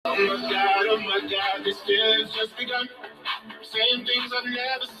God, this year has just begun. Saying things I've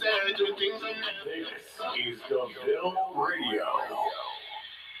never said, doing things I've never done. This is DeVille Radio.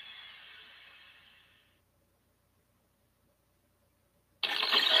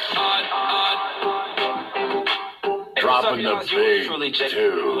 Dropping the big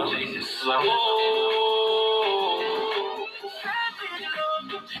tunes.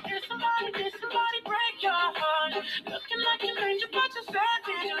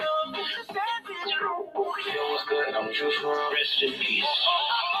 Rest in peace.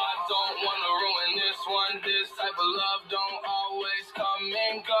 I don't want to ruin this one. This type of love don't always come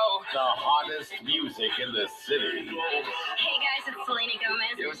and go. The hottest music in the city. Hey guys, it's Selena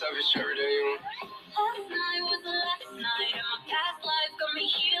Gomez. Yo, what's up, it's Trevor Daniel. Last night was the last night, and my past life got me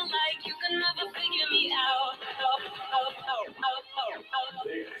here like you can never figure me out.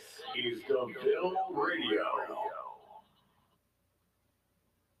 This is DeVille Radio.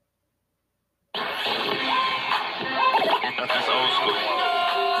 That's old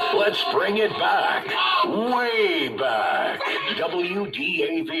school. Let's bring it back. Way back.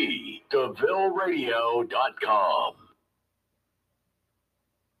 WDAV, DeVilleRadio.com.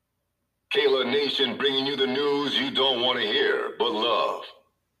 Kayla Nation bringing you the news you don't want to hear, but love.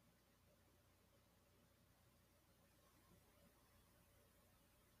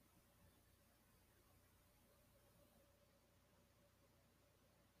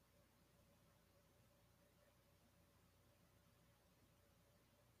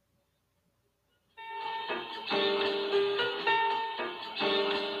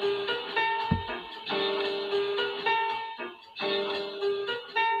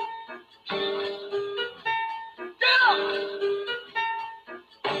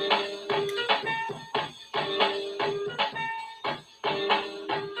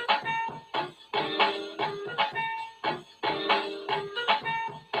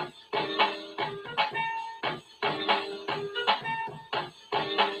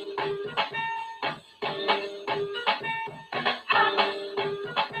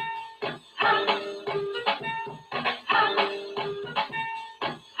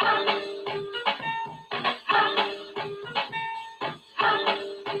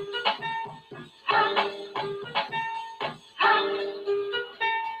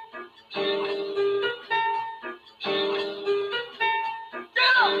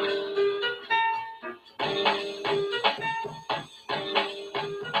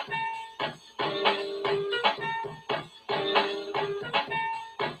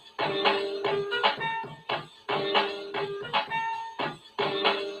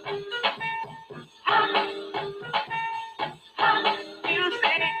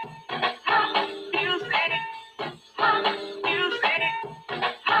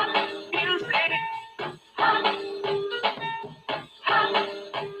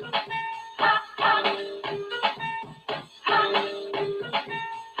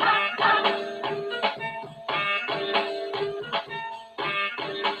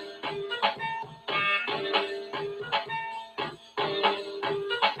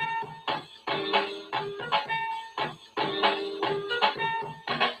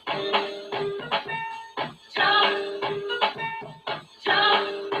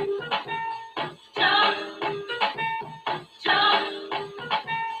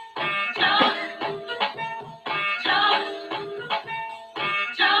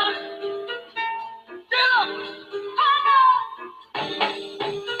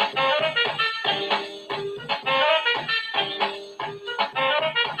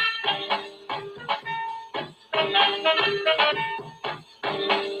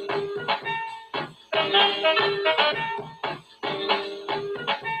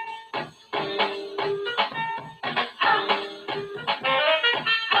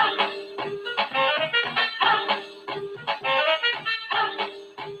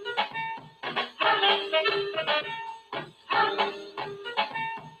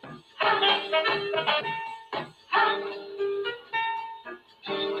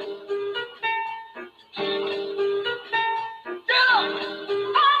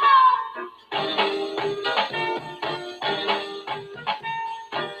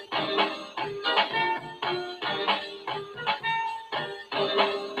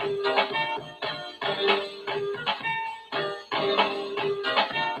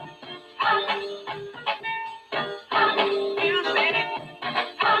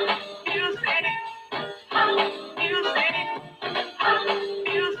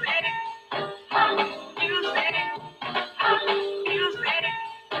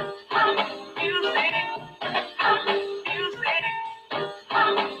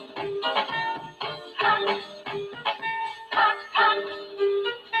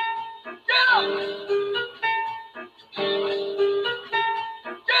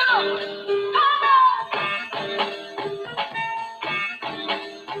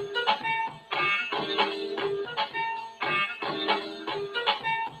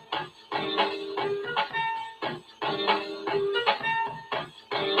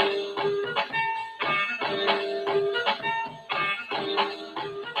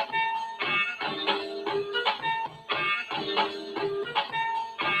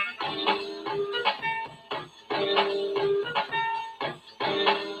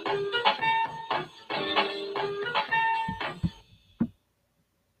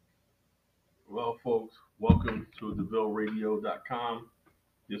 voicesofthecolonation.com.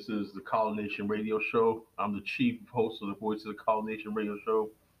 This is the Colonation Radio Show. I'm the chief host of the Voice of the Colonation Radio Show,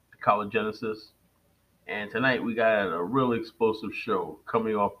 the Collegenesis. And tonight we got a really explosive show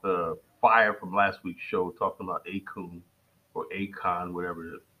coming off the fire from last week's show, talking about Akon or Akon, whatever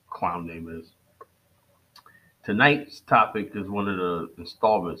the clown name is. Tonight's topic is one of the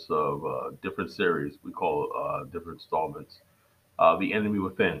installments of a different series we call different installments, The Enemy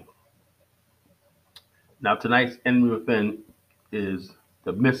Within. Now, tonight's Enemy Within is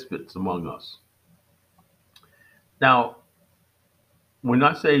the misfits among us. Now, when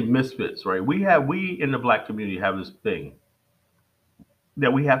I say misfits, right, we in the Black community have this thing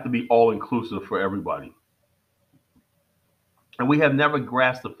that we have to be all inclusive for everybody. And we have never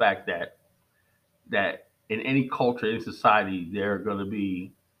grasped the fact that in any culture, any society, there are going to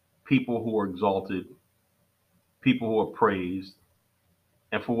be people who are exalted, people who are praised,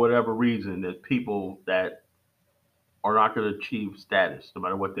 and for whatever reason, there's people that are not going to achieve status no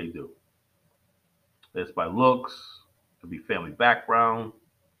matter what they do. It's by looks, it could be family background,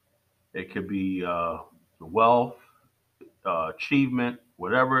 it could be wealth, achievement,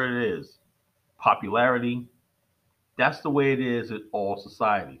 whatever it is, popularity. That's the way it is in all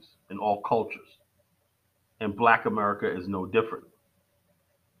societies, in all cultures. And Black America is no different.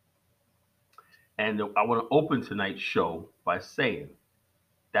 And I want to open tonight's show by saying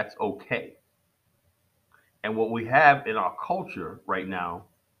that's okay. And what we have in our culture right now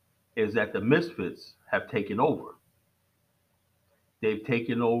is that the misfits have taken over. They've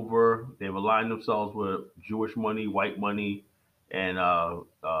taken over, they've aligned themselves with Jewish money, white money, and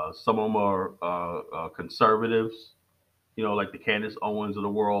some of them are conservatives, you know, like the Candace Owens of the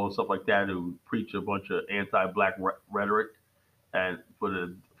world and stuff like that, who preach a bunch of anti-Black rhetoric, and for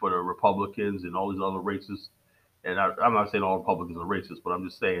the Republicans and all these other racists. And I'm not saying all Republicans are racist, but I'm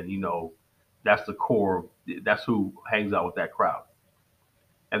just saying, you know, that's the core. That's who hangs out with that crowd.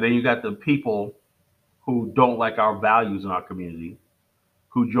 And then you got the people who don't like our values in our community,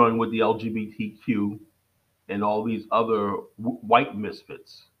 who join with the LGBTQ and all these other white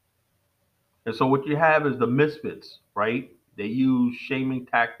misfits. And so what you have is the misfits, right? They use shaming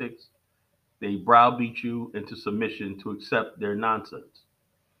tactics. They browbeat you into submission to accept their nonsense,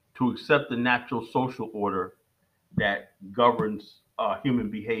 to accept the natural social order that governs human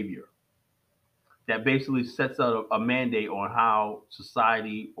behavior, that basically sets out a mandate on how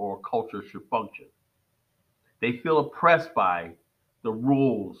society or culture should function. They feel oppressed by the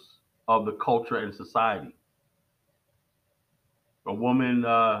rules of the culture and society. A woman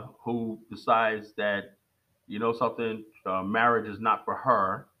who decides that, you know something, marriage is not for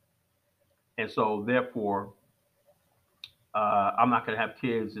her, and so therefore I'm not going to have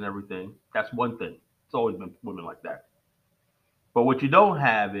kids and everything. That's one thing. It's always been women like that. But what you don't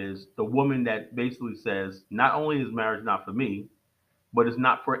have is the woman that basically says, not only is marriage not for me, but it's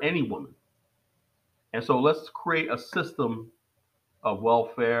not for any woman. And so let's create a system of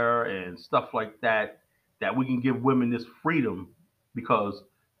welfare and stuff like that, that we can give women this freedom, because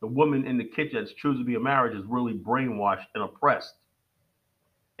the woman in the kitchen that's choosing to be a marriage is really brainwashed and oppressed.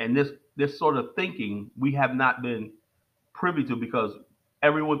 And this sort of thinking we have not been privy to, because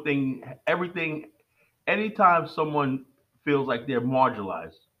everything, anytime someone feels like they're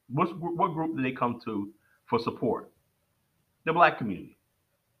marginalized, what group do they come to for support? The Black community.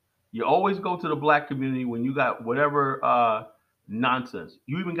 You always go to the Black community when you got whatever nonsense.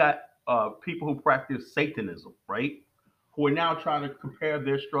 You even got people who practice Satanism, right? Who are now trying to compare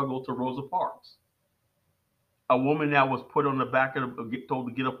their struggle to Rosa Parks, a woman that was put on the back of told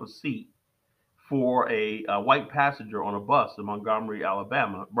to get up a seat for a white passenger on a bus in Montgomery,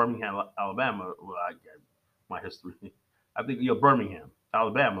 Alabama, Birmingham, Alabama. Well, I get my history. I think Birmingham,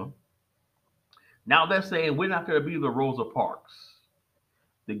 Alabama. Now they're saying we're not going to be the Rosa Parks.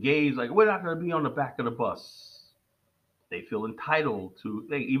 The gays, like, we're not going to be on the back of the bus. They feel entitled to,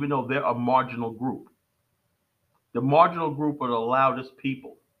 even though they're a marginal group. The marginal group are the loudest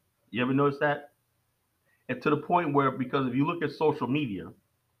people. You ever notice that? And to the point where, because if you look at social media,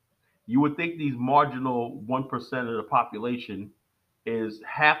 you would think these marginal 1% of the population is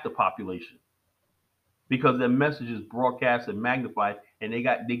half the population, because their message is broadcast and magnified, and they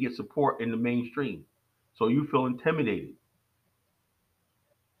get support in the mainstream. So you feel intimidated.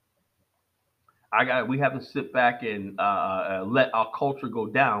 We have to sit back and let our culture go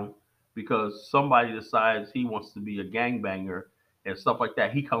down because somebody decides he wants to be a gangbanger and stuff like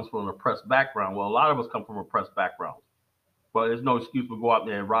that. He comes from an oppressed background. Well, a lot of us come from oppressed backgrounds, but there's no excuse for go out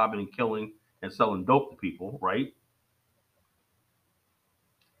there and robbing and killing and selling dope to people, right?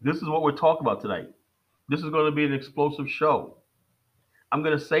 This is what we're talking about tonight. This is going to be an explosive show. I'm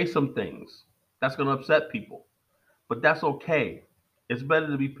going to say some things that's going to upset people, But that's okay. It's better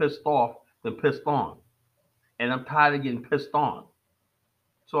to be pissed off than pissed on. And I'm tired of getting pissed on.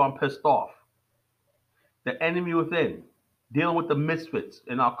 So I'm pissed off. The enemy within, dealing with the misfits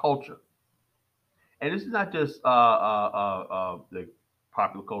in our culture. And this is not just the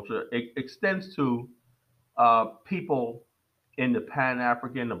popular culture. It extends to people in the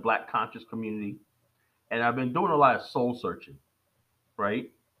Pan-African, the Black conscious community. And I've been doing a lot of soul searching,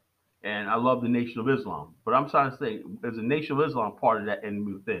 right? And I love the Nation of Islam. But I'm trying to say, there's a Nation of Islam part of that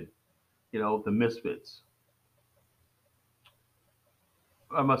enemy within, the misfits.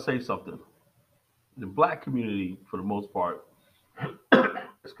 I must say something. The Black community, for the most part,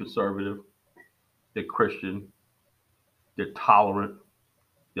 is conservative. They're Christian. They're tolerant.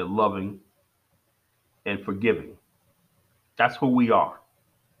 They're loving and forgiving. That's who we are.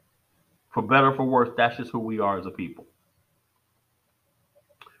 For better or for worse, that's just who we are as a people.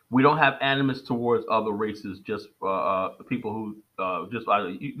 We don't have animus towards other races, just people who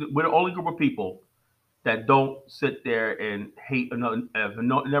we're the only group of people that don't sit there and hate another,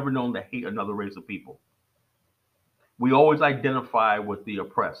 never known to hate another race of people. We always identify with the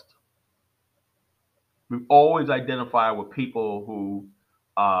oppressed. We always identify with people who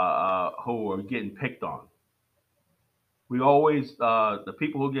are getting picked on. We always, the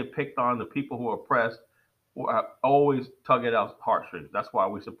people who get picked on, the people who are oppressed, always tug at our heartstrings. That's why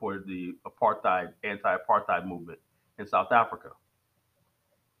we supported the anti-apartheid movement in South Africa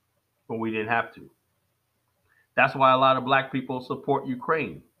when we didn't have to. That's why a lot of Black people support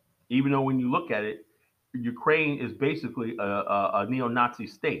Ukraine, even though when you look at it, Ukraine is basically a neo-Nazi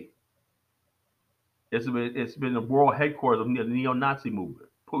state. It's been the world headquarters of the neo-Nazi movement.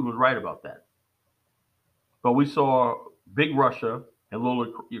 Putin was right about that. But we saw big Russia and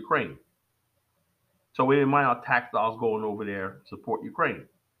little Ukraine. So we didn't mind our tax dollars going over there to support Ukraine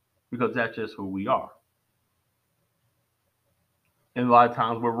because that's just who we are. And a lot of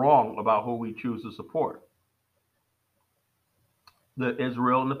times we're wrong about who we choose to support. The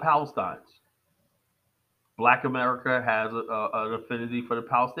Israel and the Palestinians. Black America has an affinity for the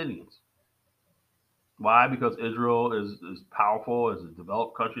Palestinians. Why? Because Israel is powerful, is a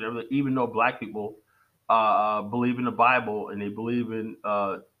developed country and everything, even though Black people believe in the Bible and they believe in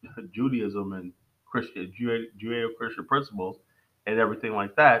Judaism and Judeo-Christian principles and everything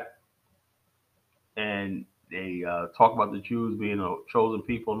like that. And they talk about the Jews being a chosen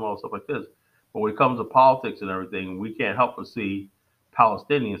people and all stuff like this. But when it comes to politics and everything, we can't help but see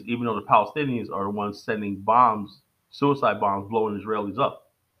Palestinians, even though the Palestinians are the ones sending bombs, suicide bombs, blowing Israelis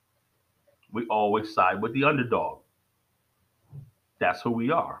up. We always side with the underdog. That's who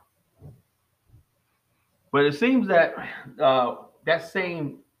we are. But it seems that that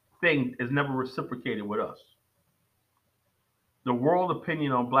same thing is never reciprocated with us. The world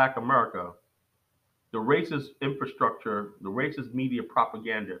opinion on Black America, the racist infrastructure, the racist media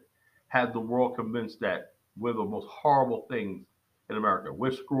propaganda has the world convinced that we're the most horrible things in America.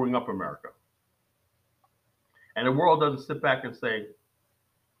 We're screwing up America. And the world doesn't sit back and say,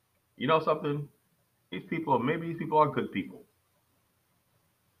 you know something? Maybe these people are good people.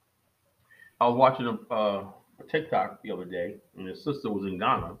 I was watching a TikTok the other day, and his sister was in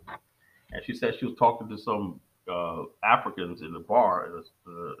Ghana, and she said she was talking to some Africans in the bar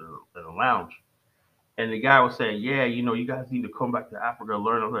in a lounge, and the guy was saying, "Yeah, you guys need to come back to Africa and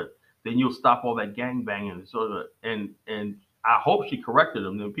learn all that. Then you'll stop all that gang banging." And I hope she corrected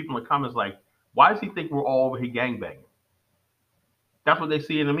him. Then people in the comments like, "Why does he think we're all over here gang banging?" That's what they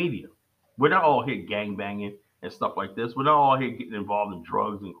see in the media. We're not all here gang banging and stuff like this. We're not all here getting involved in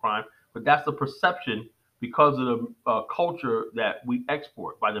drugs and crime. But that's the perception because of the culture that we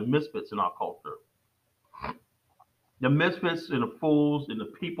export by the misfits in our culture. The misfits and the fools and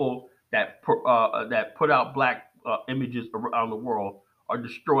the people that put out Black images around the world are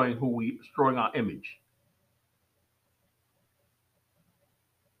destroying our image.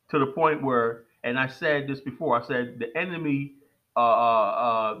 To the point where, and I said this before, I said the enemy,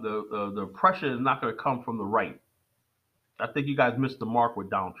 the oppression is not going to come from the right. I think you guys missed the mark with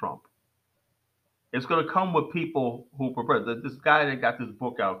Donald Trump. It's going to come with people who prepare. This guy that got this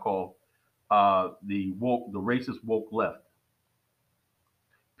book out called the Racist Woke Left.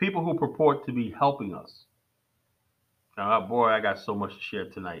 People who purport to be helping us. Boy, I got so much to share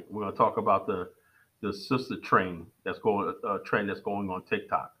tonight. We're going to talk about the sister trend that's going on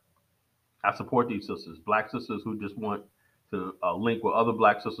TikTok. I support these sisters, Black sisters who just want to link with other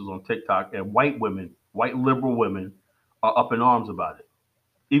Black sisters on TikTok, and white women, white liberal women are up in arms about it,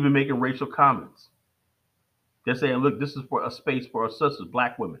 even making racial comments. They're saying, look, this is for a space for our sisters,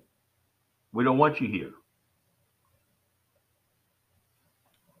 Black women. We don't want you here.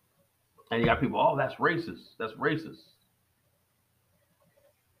 And you got people, oh, that's racist. That's racist.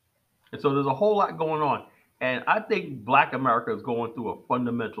 And so there's a whole lot going on. And I think Black America is going through a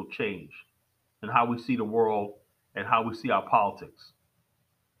fundamental change in how we see the world and how we see our politics.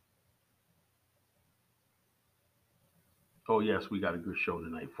 Oh, yes, we got a good show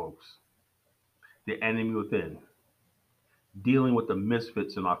tonight, folks. The enemy within, dealing with the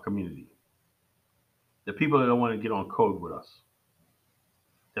misfits in our community, the people that don't want to get on code with us,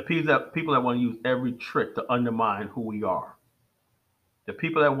 the people that want to use every trick to undermine who we are, the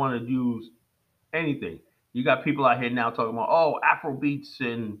people that want to use anything. You got people out here now talking about, oh, Afro beats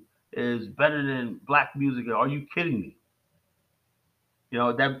and is better than black music. Are you kidding me? You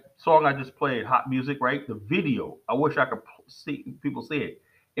know, that song I just played, Hot Music, right? The video, I wish I could see people see it.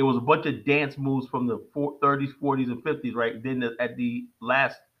 It was a bunch of dance moves from the 30s, 40s, and 50s, right? Then at the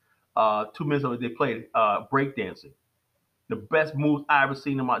last 2 minutes of it, they played breakdancing. The best moves I ever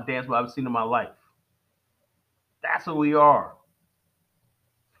seen in my dance I've ever seen in my life. That's who we are.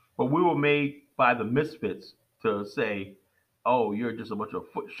 But we were made by the misfits to say, oh, you're just a bunch of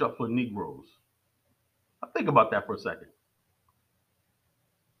foot shuffling Negroes. Now think about that for a second.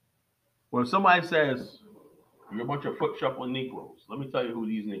 When somebody says, you're a bunch of foot shuffling Negroes, let me tell you who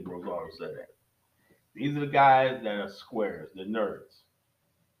these Negroes are who said that. These are the guys that are squares, the nerds.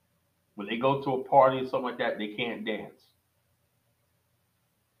 When they go to a party or something like that, they can't dance.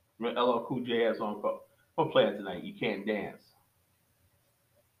 Remember LL Cool J has on, don't play it tonight, you can't dance.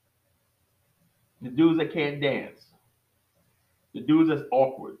 The dudes that can't dance. The dudes that's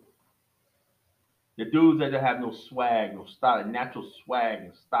awkward. The dudes that have no swag, no style, natural swag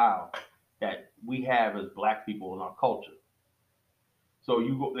and style that we have as black people in our culture. So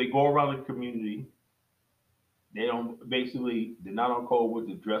they go around the community. They're not on code with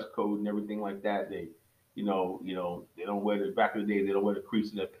the dress code and everything like that. They don't wear back in the day, they don't wear the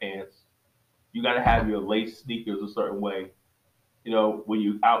crease in their pants. You got to have your lace sneakers a certain way. You know, when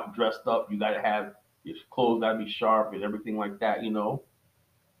you out dressed up, you got to have your clothes got to be sharp and everything like that, you know,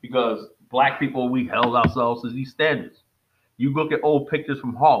 because black people, we held ourselves to these standards. You look at old pictures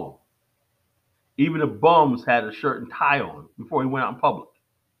from Harlem. Even the bums had a shirt and tie on before he went out in public.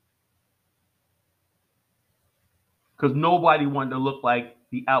 Because nobody wanted to look like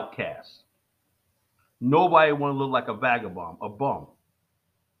the outcast. Nobody wanted to look like a vagabond, a bum.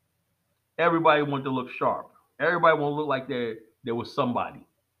 Everybody wanted to look sharp. Everybody wanted to look like there was somebody.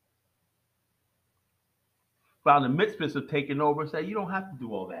 Found the misfits have taken over and said, you don't have to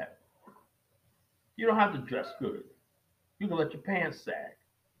do all that. You don't have to dress good. You can let your pants sag.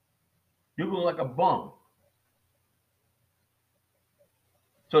 You can look like a bum.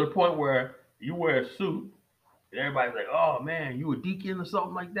 To the point where you wear a suit and everybody's like, oh man, you a deacon or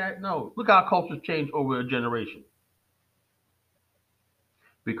something like that? No. Look how culture changed over a generation.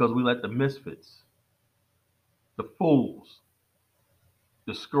 Because we let the misfits, the fools,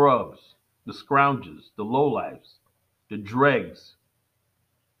 the scrubs, the scroungers, the lowlifes, the dregs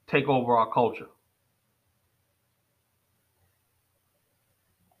take over our culture.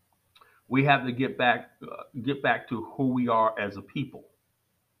 We have to get back to who we are as a people.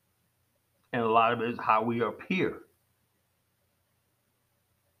 And a lot of it is how we appear.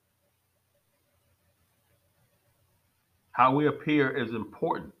 How we appear is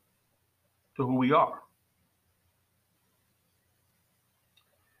important to who we are.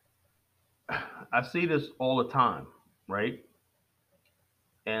 I see this all the time, right?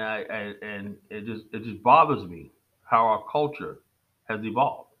 And it just bothers me how our culture has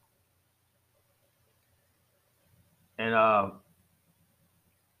evolved. And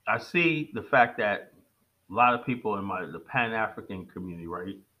I see the fact that a lot of people in the Pan-African community,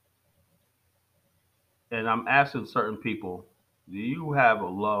 right? And I'm asking certain people, do you have a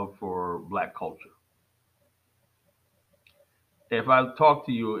love for black culture? If I talk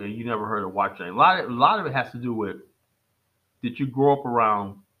to you and you never heard of Watch, a lot of it has to do with, did you grow up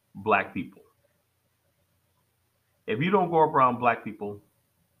around black people? If you don't grow up around black people,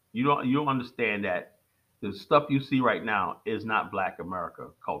 you don't understand that the stuff you see right now is not Black America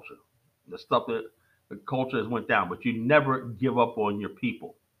culture. The stuff that the culture has went down, but you never give up on your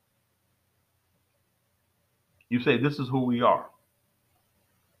people. You say, this is who we are.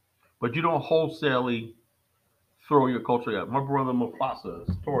 But you don't wholesalely throw your culture out. My brother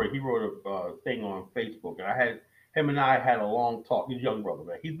Mufasa, Story, he wrote a thing on Facebook, and him and I had a long talk. He's a young brother,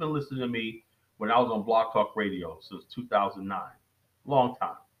 man. He's been listening to me when I was on Blog Talk Radio since 2009. Long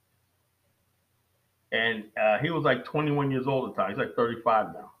time. And he was like 21 years old at the time. He's like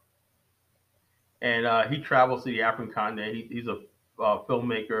 35 now. And he travels to the African continent. He's a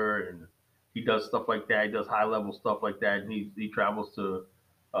filmmaker, and he does stuff like that. He does high-level stuff like that. And he travels to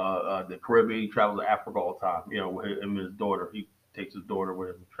the Caribbean. He travels to Africa all the time. You know, with him and his daughter. He takes his daughter with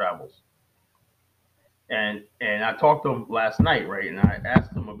him and travels. And I talked to him last night, right? And I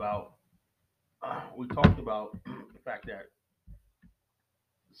asked him about. We talked about the fact that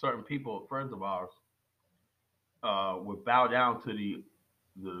certain people, friends of ours, would bow down to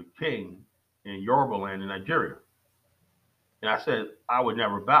the king in Yoruba land in Nigeria. And I said, I would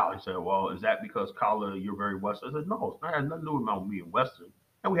never bow. He said, well, is that because, Kala, you're very Western? I said, no, it's not. It has nothing to do with me and Western.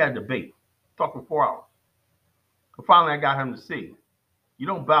 And we had a debate, talking 4 hours. And finally, I got him to see, you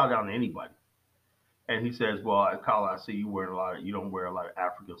don't bow down to anybody. And he says, well, Kala, I see you wearing you don't wear a lot of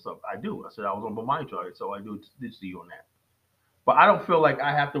African stuff. I do. I said, I was on Bamani Chart, so I did see you on that. But I don't feel like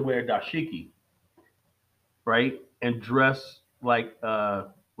I have to wear dashiki, right? And dress like I'm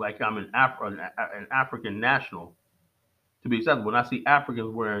an African national to be acceptable. When I see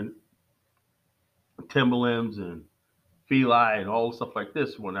Africans wearing Timberlands and Feli and all stuff like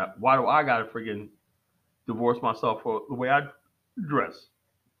this, why do I gotta freaking divorce myself for the way I dress?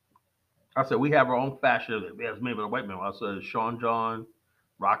 I said we have our own fashion. It's made by the white man. I said Sean John,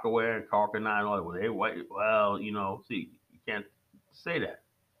 Rockaway, and Carl Kanai and all that. Well, they white. Well, see, you can't say that.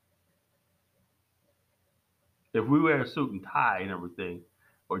 If we wear a suit and tie and everything,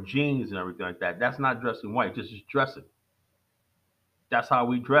 or jeans and everything like that, that's not dressing white. Just dressing. That's how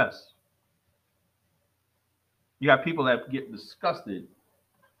we dress. You got people that get disgusted.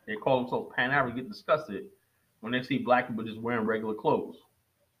 They call themselves Pan-African, get disgusted when they see black people just wearing regular clothes.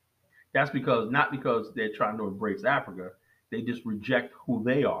 That's not because they're trying to embrace Africa. They just reject who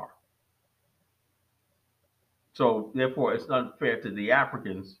they are. So therefore, it's unfair to the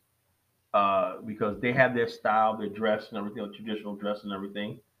Africans because they have their style, their dress and everything, traditional dress and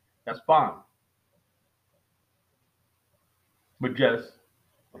everything. That's fine. But just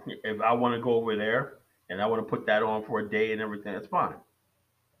if I want to go over there and I want to put that on for a day and everything, that's fine.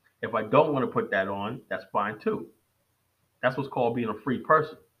 If I don't want to put that on, that's fine too. That's what's called being a free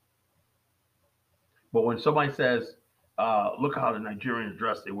person. But when somebody says, look how the Nigerians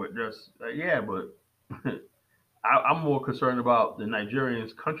dress, they wear dress, yeah, but I'm more concerned about the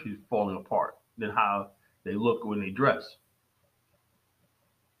Nigerians' country falling apart than how they look when they dress.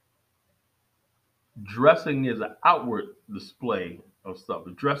 Dressing is an outward display of stuff.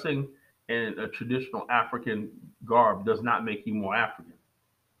 Dressing in a traditional African garb does not make you more African.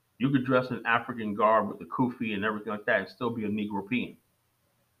 You could dress in African garb with the kufi and everything like that and still be a Negropean.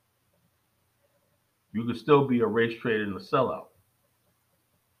 You could still be a race trader and a sellout.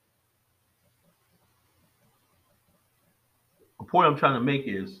 The point I'm trying to make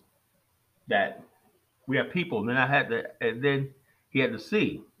is that we have people, and then he had to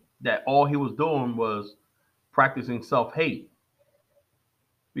see that all he was doing was practicing self-hate.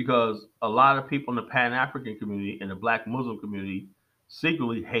 Because a lot of people in the Pan-African community and the Black Muslim community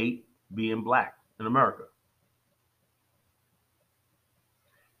secretly hate being black in America.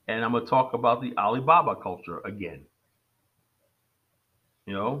 And I'm going to talk about the Alibaba culture again.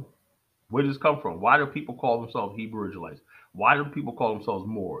 Where does this come from? Why do people call themselves Hebrew Israelites? Why do people call themselves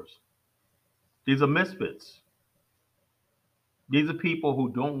Moors? These are misfits. These are people who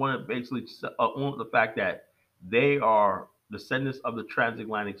don't want to basically own the fact that they are descendants of the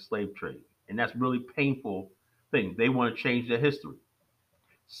transatlantic slave trade. And that's really painful thing. They want to change their history.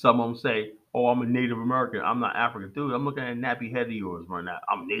 Some of them say, oh, I'm a Native American. I'm not African. Dude, I'm looking at that nappy head of yours right now.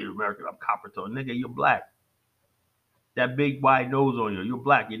 I'm Native American. I'm copper-toned. Nigga, you're black. That big wide nose on you. You're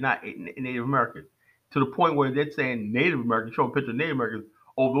black. You're not Native American. To the point where they're saying Native American, show a picture of Native Americans.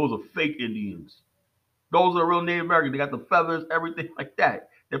 Oh, those are fake Indians. Those are real Native Americans. They got the feathers, everything like that.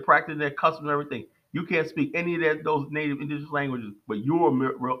 They're practicing their customs and everything. You can't speak any of those native indigenous languages, but you're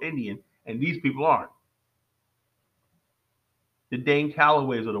a real Indian, and these people aren't. The Dane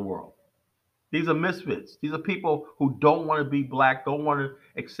Callaways of the world. These are misfits. These are people who don't want to be black, don't want to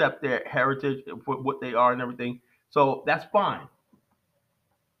accept their heritage for what they are and everything. So that's fine.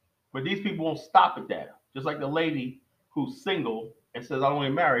 But these people won't stop at that. Just like the lady who's single and says, I don't want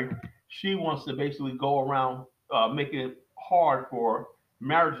to marry, she wants to basically go around making it hard for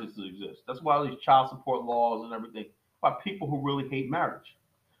marriages to exist. That's why all these child support laws and everything, by people who really hate marriage.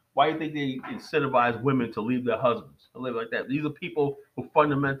 Why do you think they incentivize women to leave their husbands, to live like that? These are people who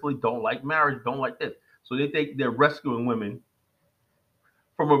fundamentally don't like marriage, don't like this. So they think they're rescuing women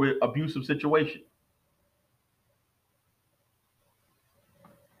from an abusive situation.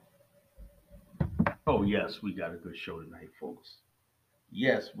 Oh, yes, we got a good show tonight, folks.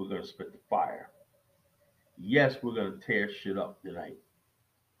 Yes, we're going to spit the fire. Yes, we're going to tear shit up tonight.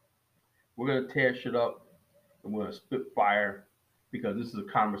 We're going to tear shit up and we're going to spit fire because this is a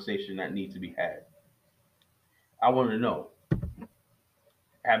conversation that needs to be had. I want to know,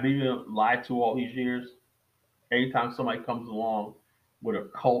 have been lied to all these years. Anytime somebody comes along with a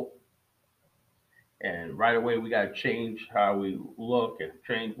cult, and right away we got to change how we look and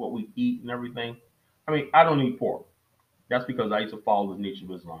change what we eat and everything. I mean, I don't eat pork. That's because I used to follow the Nation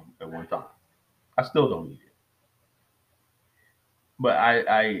of Islam at one time. I still don't eat it. But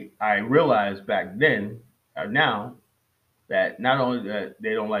I realized back then, now, that not only that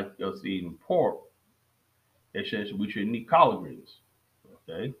they don't like us eating pork, we shouldn't eat collard greens.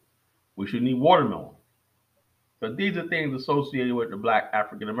 Okay? We shouldn't eat watermelon. So these are things associated with the black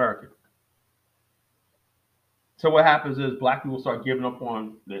African American. So what happens is black people start giving up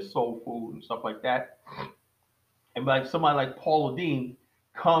on their soul food and stuff like that. And like somebody like Paula Deen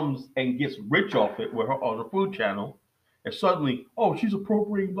comes and gets rich off it with her on the Food Channel, and suddenly, oh, she's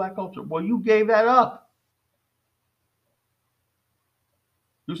appropriating black culture. Well, you gave that up.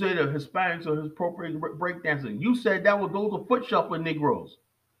 You say the Hispanics are appropriating breakdancing. You said that was those are foot shuffling Negroes.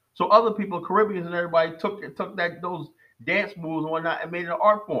 So other people, Caribbeans and everybody, took those dance moves and whatnot and made it an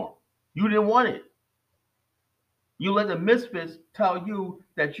art form. You didn't want it. You let the misfits tell you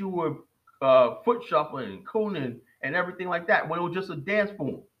that you were foot shuffling and cooning and everything like that when it was just a dance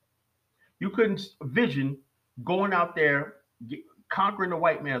form. You couldn't vision going out there, conquering the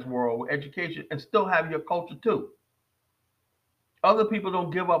white man's world with education and still have your culture too. Other people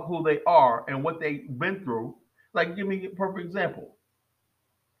don't give up who they are and what they've been through. Like, give me a perfect example.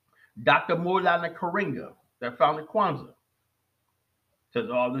 Dr. Maulana Karenga, that founded Kwanzaa, says,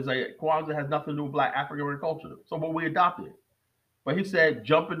 oh, Kwanzaa has nothing to do with black African American culture. So what we adopted it. But he said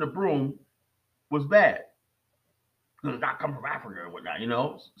jumping the broom was bad. Because it's not come from Africa and whatnot, you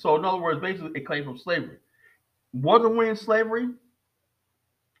know? So in other words, basically it came from slavery. Wasn't we in slavery?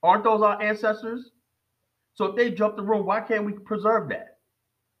 Aren't those our ancestors? So if they jumped the broom, why can't we preserve that?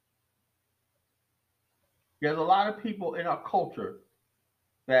 There's a lot of people in our culture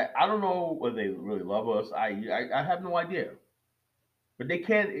that I don't know whether they really love us. I have no idea. But they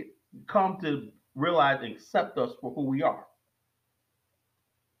can't come to realize and accept us for who we are.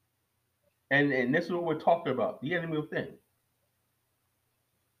 And this is what we're talking about, the enemy within.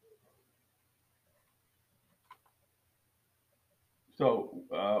 So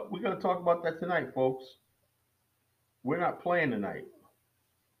we're going to talk about that tonight, folks. We're not playing tonight.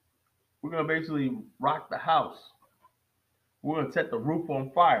 We're going to basically rock the house. We're going to set the roof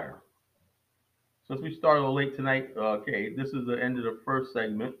on fire. Since we started a little late tonight, okay, this is the end of the first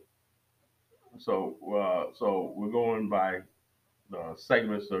segment. So we're going by the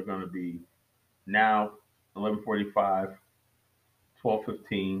segments that are going to be now 11:45,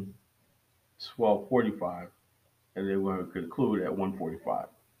 12:15, 12:45, and then we're going to conclude at 1:45.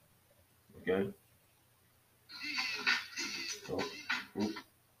 Okay. So. Oops.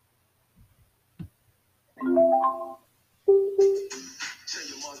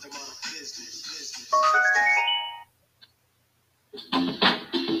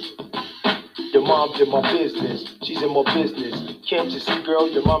 Your mom's in my business, she's in my business. Can't you see, girl,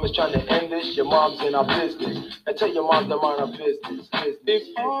 your mom is trying to end this. Your mom's in our business. I tell your mom to mind her business.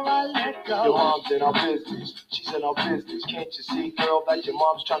 Before I let go. Your mom's in our business, she's in our business. Can't you see, girl, that your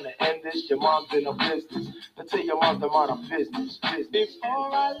mom's trying to end this. Your mom's in our business. I tell your mom to mind her business.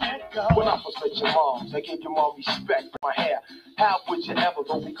 Before I let go. When I first met your moms, I gave your mom respect for my hair. How would you ever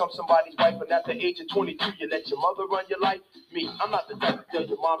go become somebody's wife and at the age of 22 you let your mother run your life? Me, I'm not the type to tell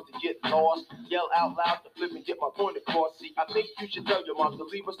your moms to get lost, yell out loud to flip and get my point across. See, I think you should tell your moms to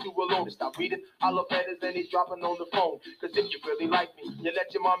leave us two alone and stop reading all the letters and he's dropping on the phone. Cause if you really like me, you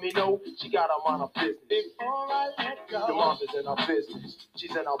let your mommy know she got her mind her business. Before I let go. Your mom is in our business,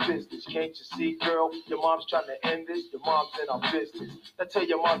 she's in our business. Can't you see, girl? Your mom's trying to end this, your mom's in our business. I tell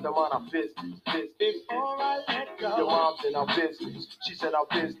your mom to mind our business. Before I let go. Your mom's in our business, she's in our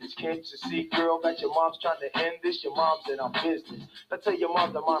business. Can't you see, girl, that your mom's trying to end this? Your mom's in our business. I tell your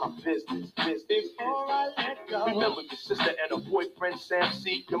mom to mind our business. Before I let go. Remember your sister and her boyfriend Sam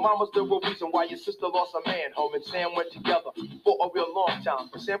C. Your mama's the real reason why your sister lost a man. Home and Sam went together for a real long time.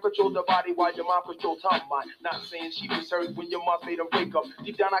 But Sam controlled her body while your mom controlled her mind. Not saying she was hurt when your mom made him break up.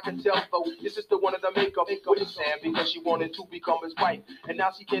 Deep down I can tell though your sister wanted to make up with Sam because she wanted to become his wife. And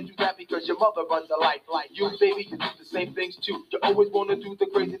now she can't do that because your mother runs a life. Like you, baby, you do the same things too. You always want to do the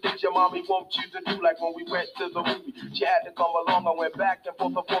crazy things your mommy won't you to do. Like when we went to the movie, she had to come along. I went back and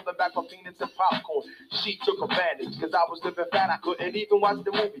forth and back from Phoenix and popcorn. She took advantage, cause I was living fat, I couldn't even watch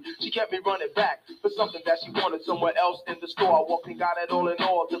the movie. She kept me running back for something that she wanted somewhere else in the store. I walked and got it all in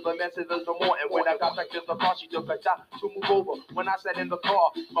all, till the message of the more. And when I got back to the car, she took a time to move over. When I sat in the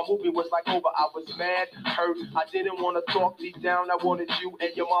car, my movie was like over. I was mad, hurt, I didn't want to talk. Deep down, I wanted you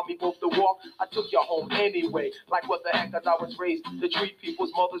and your mommy both to walk. I took you home anyway, like what the heck, cause I was raised to treat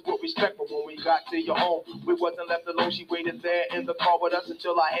people's mothers with respect. But when we got to your home, we wasn't left alone. She waited there in the car with us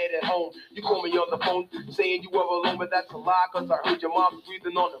until I headed home. You called me on the phone, saying you were alone, but that's a lie, cause I heard your mom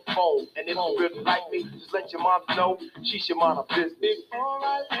breathing on the phone. And if you really like me, just let your mom know she should mind her business. Before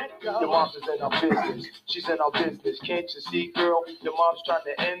I let go. Your mom's is in her business. She's in her business. Can't you see, girl? Your mom's trying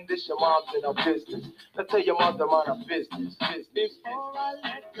to end this. Your mom's in her business. Now tell your mom to mind her business. Before I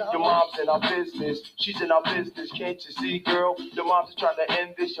let go. Your mom's in her business. She's in her business. Can't you see, girl? Your mom's trying to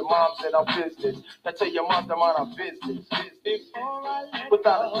end this. Your mom's in her business. Now tell your mom to mind her business. Before I let go.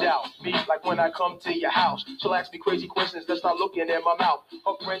 Without a doubt, me like when I come to your house, she'll ask me crazy questions that start looking in my mouth.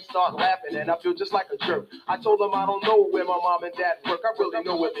 Her friends start laughing and I feel just like a jerk. I told them I don't know where my mom and dad work. I really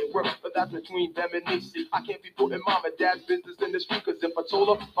know where they work, but that's between them and me. See, I can't be putting mom and dad's business in the street, cause if I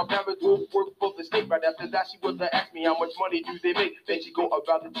told her my parents will work for the state, right after that she would ask me how much money do they make. Then she go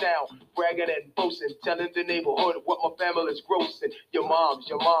around the town bragging and boasting, telling the neighborhood what my family's grossing. Your mom,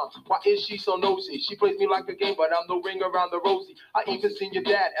 why is she so nosy? She plays me like a game, but I'm no ring around the rosy. I even seen your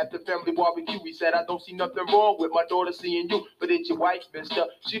dad at the family barbecue. He said I don't see nothing wrong with my daughter seeing you, but it's your wife, mister.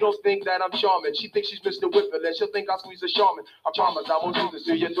 She don't think that I'm charming. She thinks she's Mr. Whipple, and she'll think I squeeze a Charmin. I promise I won't do this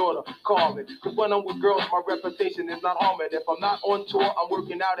to your daughter, Carmen. Cause when I'm with girls, my reputation is not harming. If I'm not on tour, I'm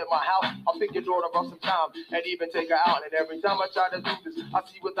working out at my house. I'll pick your daughter up some time and even take her out. And every time I try to do this, I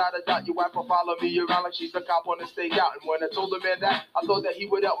see without a doubt your wife will follow me around like she's a cop on a stakeout. And when I told the man that, I thought that he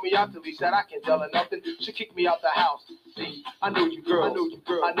would help me out till he said I can't tell her nothing. She kicked me out the house. See, I know you girls, I know you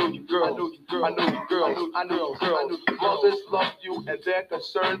girls, I know you girls, I know you girls, I know you girls, I know you girls. Mothers love you and they're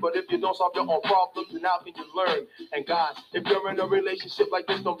concerned, but if you don't solve your own problems, then how can you learn? And guys, if you're in a relationship like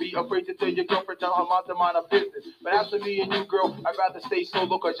this, don't be afraid to tell your girlfriend, tell her mom to mind her business. But after me and you, girl, I'd rather stay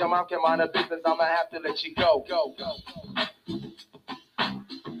solo, cause your mom can mind her business. I'ma have to let you go.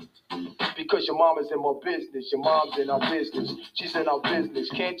 Because your mom is in my business, your mom's in our business, she's in our business.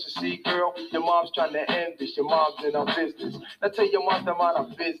 Can't you see, girl? Your mom's trying to end this, your mom's in our business. Now tell your mom to mind her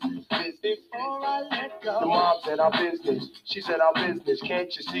business. Before I let go. Your mom's in our business, she's in our business.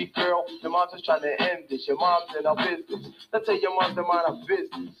 Can't you see, girl? Your mom's just trying to end this, your mom's in our business. Now tell your mom to mind her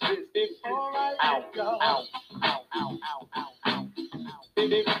business. Before I let go. Ow, ow, ow, ow, ow, ow.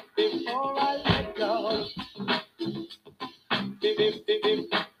 Before I let go.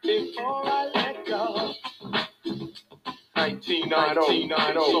 Before I let go.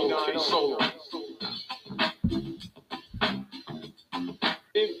 1990 solo.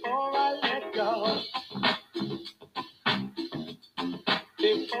 Before I let go.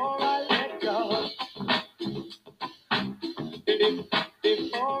 Before I let go.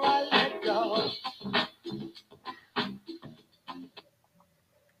 Before I let go.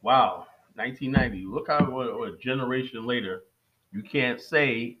 Wow, 1990. Look how what a generation later, you can't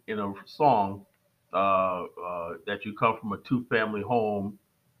say in a song that you come from a two-family home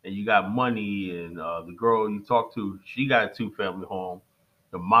and you got money, and the girl you talk to, she got a two-family home,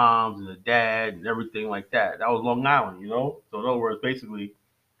 the moms and the dad and everything like that. That was Long Island, you know. So in other words, basically,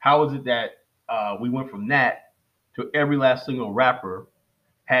 how is it that we went from that to every last single rapper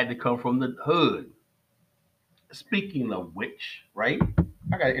had to come from the hood? Speaking of which, right?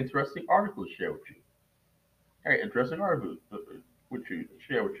 I got an interesting article to share with you. I got an interesting article with you to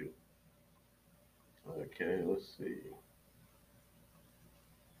share with you. Okay, let's see.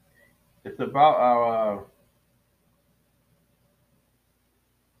 It's about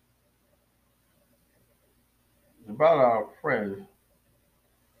our friend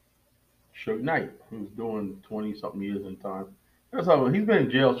Suge Knight, who's doing 20 something years in time. That's how he's been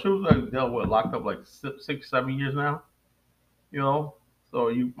in jail. Suge's like dealt with locked up like 6, 7 years now. You know, so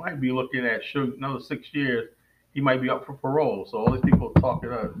you might be looking at Suge another 6 years. He might be up for parole. So all these people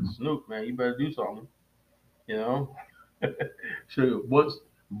talking Snoop, man, you better do something. You know, Suge was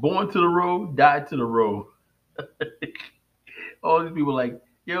born to the road, died to the road. All these people like,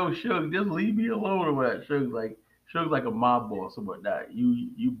 yo, Suge, just leave me alone or what? Suge's like a mob boss or whatnot.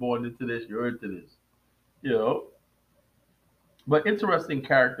 You born into this, you're into this. You know. But interesting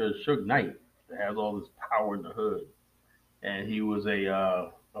character is Suge Knight that has all this power in the hood. And he was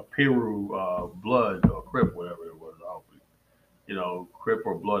a Peru blood or Crip, whatever it was. You know, Crip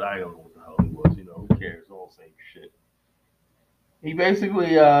or blood, I don't know what the hell he was. You know, who cares? All the same shit. He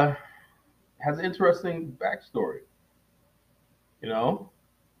basically has an interesting backstory. You know,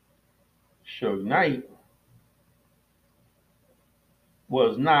 Suge Knight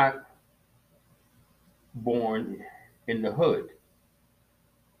was not born in the hood.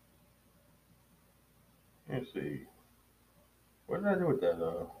 Let's see. What did I do with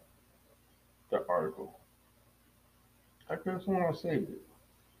that article? I could have sworn I saved it.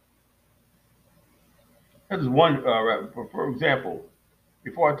 There's one rapper. For example,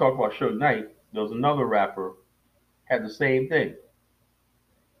 before I talk about Suge Knight, there was another rapper had the same thing.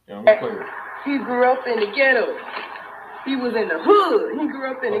 You know, let me play it. He grew up in the ghetto. He was in the hood. He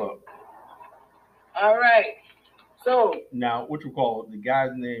grew up in Hold up. All right. So Now, what you call it? The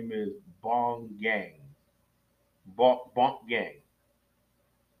guy's name is Bong Gang. Bonk Gang.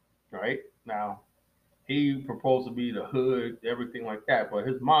 Right? Now, he proposed to be the hood, everything like that, but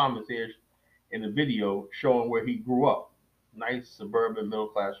his mom is here in the video showing where he grew up. Nice suburban middle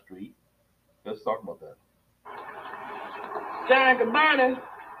class street. Let's talk about that. John Cabana,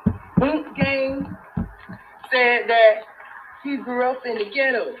 Boot Gang, said that he grew up in the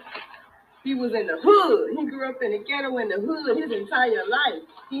ghetto. He was in the hood. He grew up in the ghetto in the hood his entire life.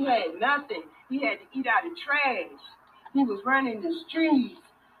 He had nothing. He had to eat out of trash. He was running the streets.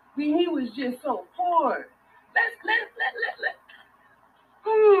 He was just so poor.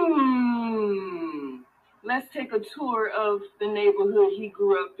 Let's take a tour of the neighborhood he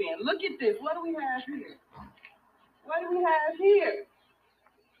grew up in. Look at this. What do we have here? What do we have here?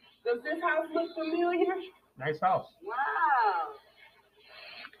 Does this house look familiar? Nice house. Wow.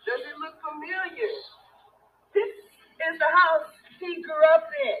 Does it look familiar? This is the house he grew up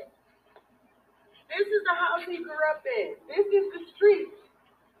in. This is the house he grew up in. This is the street.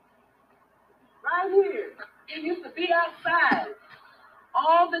 Right here. He used to be outside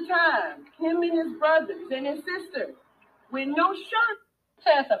all the time. Him and his brothers and his sister with no shirt.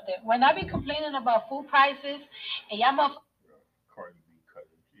 Tell you something. When I be complaining about food prices and y'all motherfuckers Cardi B cut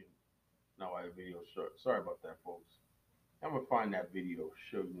it. Now I have video short. Sorry about that, folks. I'm gonna find that video.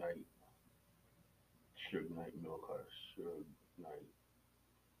 Suge Knight. Suge Knight middle class. Suge Knight.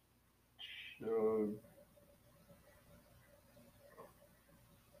 Suge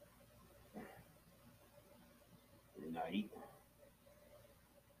Knight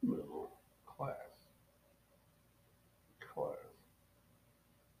middle class.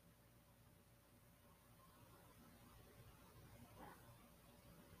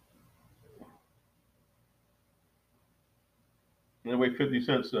 And the way 50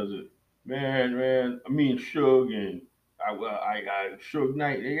 Cent says it, man, I mean Suge and I Suge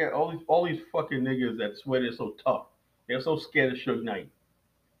Knight. They got all these fucking niggas that swear they're so tough. They're so scared of Suge Knight.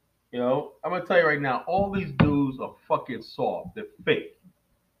 You know, I'm gonna tell you right now, all these dudes are fucking soft. They're fake.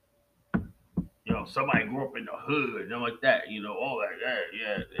 You know, somebody grew up in the hood and like that. You know, all that,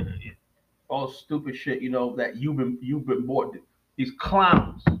 yeah. All stupid shit. You know that you've been bought. These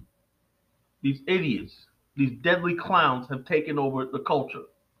clowns, these idiots, these deadly clowns have taken over the culture.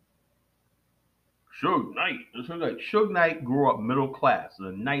 Suge Knight grew up middle class in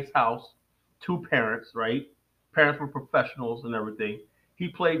a nice house, 2 parents, right? Parents were professionals and everything. He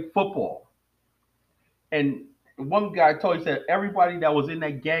played football. And one guy told me, he said everybody that was in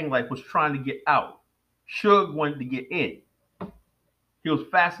that gang life was trying to get out. Suge wanted to get in. He was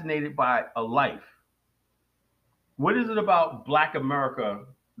fascinated by a life. What is it about Black America,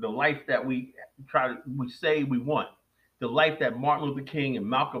 the life that we say we want, the life that Martin Luther King and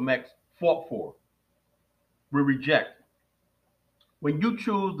Malcolm X fought for, we reject? When you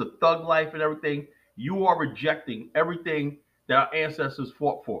choose the thug life and everything, you are rejecting everything that our ancestors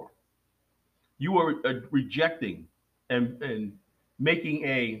fought for. You are rejecting and making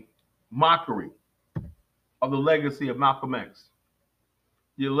a mockery of the legacy of Malcolm X,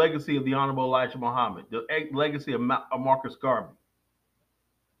 the legacy of the Honorable Elijah Muhammad, the legacy of Marcus Garvey.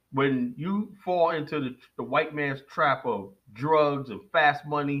 When you fall into the white man's trap of drugs and fast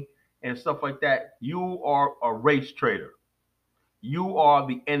money and stuff like that, you are a race traitor. You are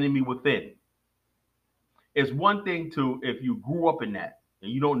the enemy within. It's one thing if you grew up in that and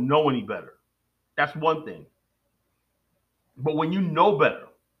you don't know any better. That's one thing. But when you know better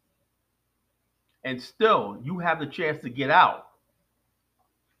and still you have the chance to get out,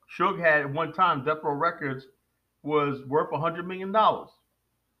 Suge had at one time, Death Row Records was worth $100 million.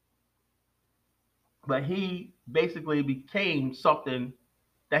 But he basically became something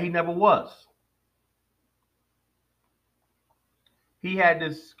that he never was. He had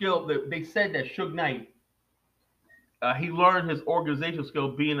this skill that they said that Suge Knight, he learned his organizational skill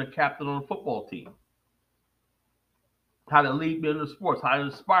being a captain on a football team. How to lead men in sports, how to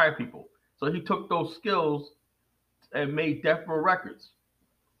inspire people. So he took those skills and made Death Row Records.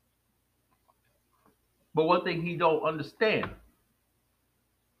 But one thing he don't understand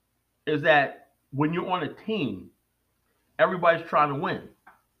is that when you're on a team, everybody's trying to win.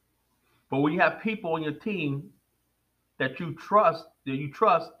 But when you have people on your team that you trust,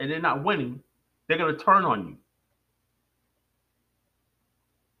 and they're not winning, they're going to turn on you.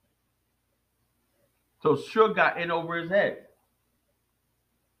 So Suge got in over his head.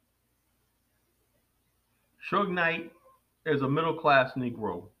 Suge Knight is a middle-class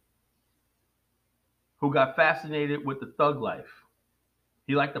Negro who got fascinated with the thug life.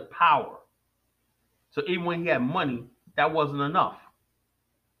 He liked the power. So even when he had money, that wasn't enough.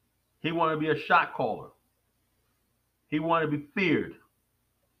 He wanted to be a shot caller. He wanted to be feared.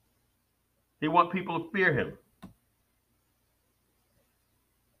 He wanted people to fear him.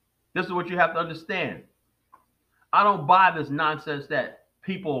 This is what you have to understand. I don't buy this nonsense that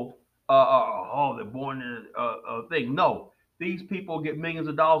people, they're born in a thing. No, these people get millions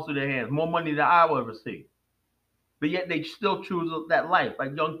of dollars to their hands, more money than I will ever see. But yet they still choose that life,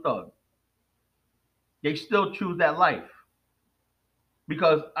 like Young Thug. They still choose that life.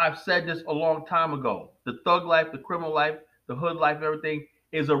 Because I've said this a long time ago. The thug life, the criminal life, the hood life, everything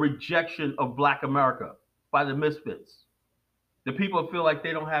is a rejection of Black America by the misfits. The people feel like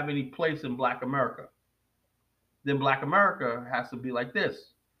they don't have any place in Black America. Then Black America has to be like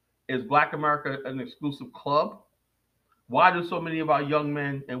this. Is Black America an exclusive club? Why do so many of our young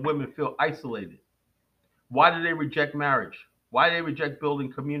men and women feel isolated? Why do they reject marriage? Why do they reject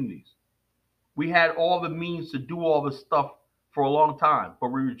building communities? We had all the means to do all this stuff for a long time, but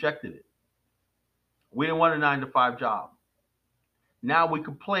we rejected it. We didn't want a 9-to-5 job. Now we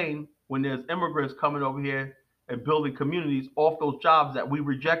complain when there's immigrants coming over here and building communities off those jobs that we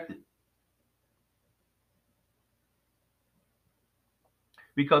rejected.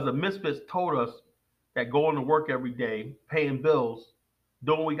 Because the misfits told us that going to work every day, paying bills,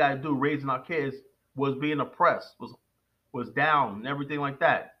 doing what we got to do, raising our kids, was being oppressed, was down, and everything like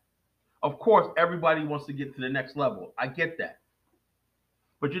that. Of course, everybody wants to get to the next level. I get that.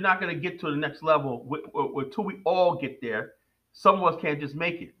 But you're not going to get to the next level until we all get there. Some of us can't just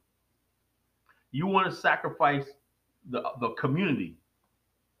make it. You want to sacrifice the community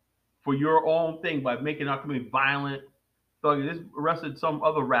for your own thing by making our community violent. So they just arrested some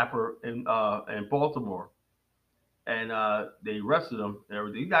other rapper in Baltimore, and they arrested him and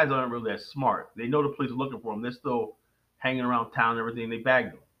everything. These guys aren't really that smart. They know the police are looking for them. They're still hanging around town and everything. They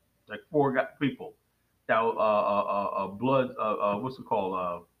bagged them, like 4 people. That blood. What's it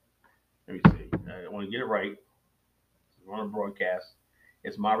called? Let me see. I want to get it right. We're on a broadcast.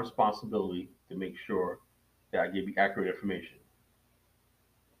 It's my responsibility to make sure that I give you accurate information.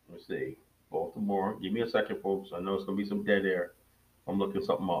 Let's see. Baltimore. Give me a second, folks. I know it's going to be some dead air. I'm looking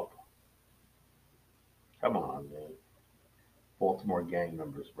something up. Come on, man. Baltimore gang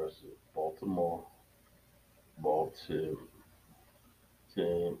members arrested. Baltimore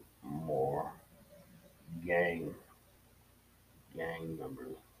gang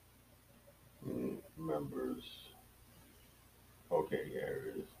members. Okay,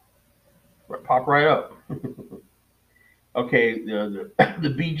 there it is. Pop right up. Okay, the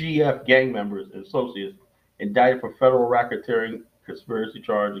BGF gang members and associates indicted for federal racketeering conspiracy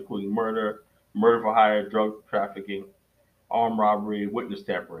charge, including murder for hire, drug trafficking, armed robbery, and witness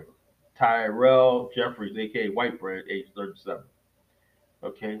tampering. Tyrell Jeffries, aka White Bread, age 37.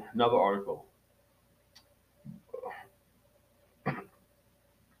 Okay, another article.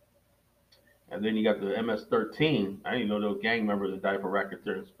 And then you got the MS-13. I didn't know those gang members indicted for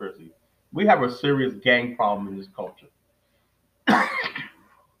racketeering conspiracy. We have a serious gang problem in this culture.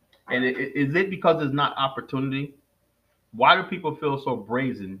 And is it because it's not opportunity? Why do people feel so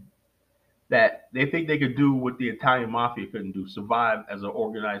brazen that they think they could do what the Italian mafia couldn't do, survive as an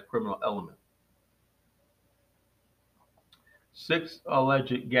organized criminal element? 6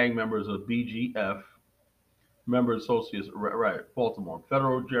 alleged gang members of BGF, member associates, right, Baltimore.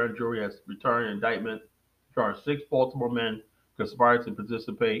 Federal grand jury has returned an indictment, charged 6 Baltimore men conspired to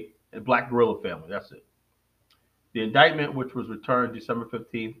participate in Black Guerrilla family. That's it. The indictment, which was returned December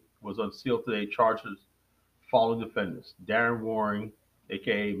 15th, was unsealed today. Charges following defendants: Darren Waring,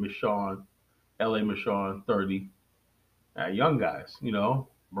 aka Michonne, L.A. Michonne, 30. Young guys, you know.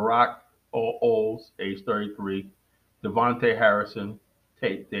 Barack Oles, age 33. Devontae Harrison,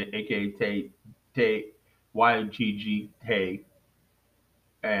 aka Tate, YGG Tay,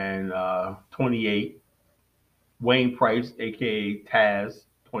 and 28. Wayne Price, aka Taz,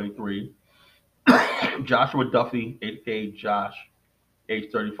 23. Joshua Duffy, aka Josh,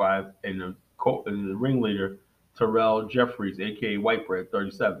 age 35, and the ringleader Terrell Jeffries, aka White Bread,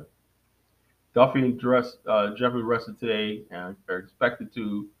 37. Duffy and Jeffrey arrested today and are expected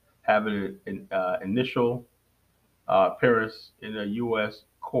to have an initial appearance in a U.S.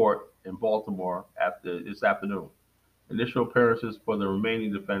 court in Baltimore this afternoon. Initial appearances for the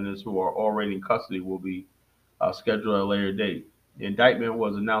remaining defendants who are already in custody will be scheduled at a later date. The indictment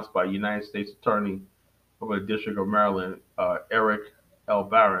was announced by United States Attorney for the District of Maryland, Eric L.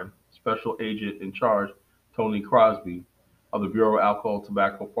 Barron, Special Agent in Charge, Tony Crosby, of the Bureau of Alcohol,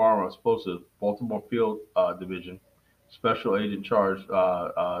 Tobacco, Firearm, and Explosives, Baltimore Field Division, Special Agent in Charge,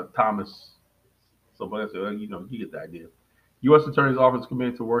 Thomas. Somebody else, you get the idea. U.S. Attorney's Office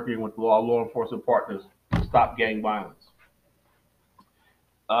committed to working with law enforcement partners to stop gang violence.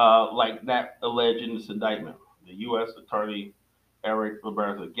 Like that alleged in this indictment, the U.S. Attorney Eric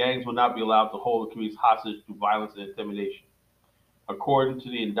LeBaron said, gangs will not be allowed to hold the communities hostage through violence and intimidation. According to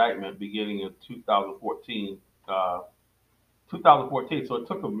the indictment, beginning in 2014, so it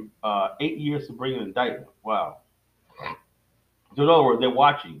took them 8 years to bring an indictment. Wow. So in other words, they're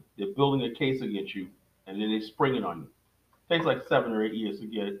watching, they're building a case against you, and then they spring it on you. It takes like 7 or 8 years to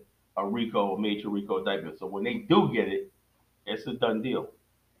get a major RICO indictment. So when they do get it, it's a done deal.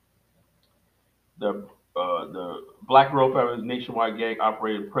 The Black Rope Family nationwide gang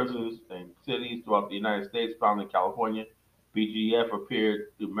operated in prisons and cities throughout the United States, found in California. BGF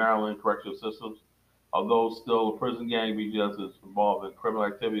appeared through Maryland correctional systems. Although still a prison gang, BGF is involved in criminal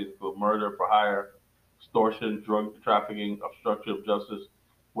activities for murder for hire, extortion, drug trafficking, obstruction of justice,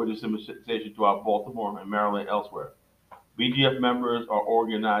 witness imitation throughout Baltimore and Maryland elsewhere. BGF members are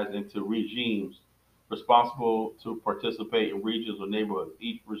organized into regimes responsible to participate in regions or neighborhoods.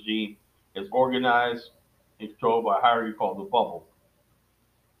 Each regime is organized and controlled by a hierarchy called the bubble.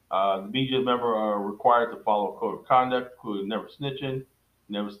 The BGF members are required to follow a code of conduct, including never snitching,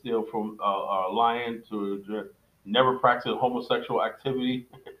 never steal from lying, to never practice homosexual activity.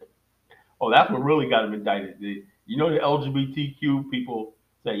 Oh, that's what really got him indicted. The LGBTQ people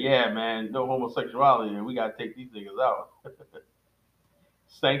say, yeah, man, no homosexuality, and we got to take these niggas out.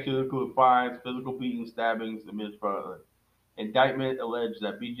 Sanctions include fines, physical beatings, stabbings, and misconduct. Indictment alleged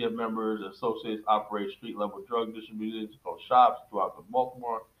that BGF members and associates operate street-level drug distribution called shops throughout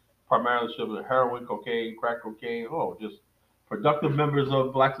Baltimore, primarily shipping heroin, cocaine, crack cocaine. Oh, just productive members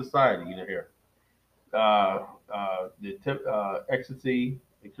of black society here. Ecstasy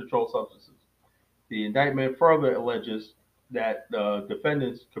and controlled substances. The indictment further alleges that the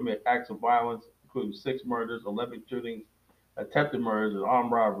defendants commit acts of violence, including 6 murders, 11 shootings, attempted murders, and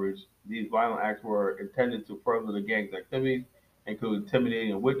armed robberies. These violent acts were intended to further the gang's activities, including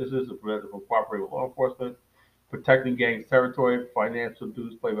intimidating witnesses to prevent them from cooperating with law enforcement, protecting gang's territory, financial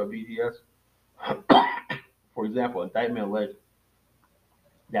dues played by BGS. For example, indictment alleged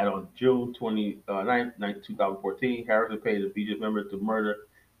that on June 29, 2014, Harrison paid a BGS member to murder an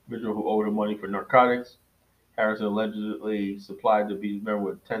individual who owed him money for narcotics. Harrison allegedly supplied the BGS member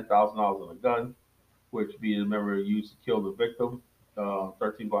with $10,000 on a gun, which BGS member used to kill the victim,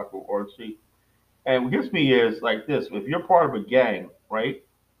 13 blocks of Orange Street. And what gets me is like this: if you're part of a gang, right?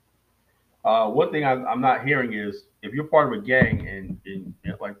 One thing I'm not hearing is if you're part of a gang and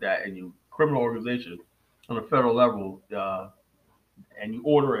like that, and you criminal organization on a federal level, and you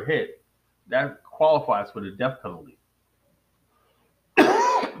order a hit, that qualifies for the death penalty.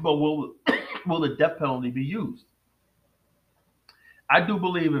 But will the death penalty be used? I do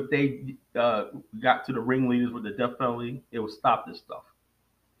believe if they got to the ringleaders with the death penalty, it would stop this stuff.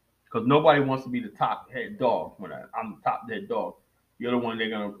 Because nobody wants to be the top head dog. When I'm the top head dog, you're the one they're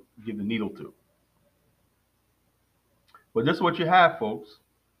going to give the needle to. But this is what you have, folks.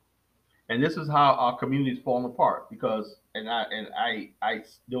 And this is how our community is falling apart. Because there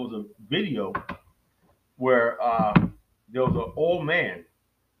was a video where there was an old man,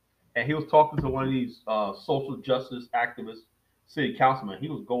 and he was talking to one of these social justice activists, city councilman. He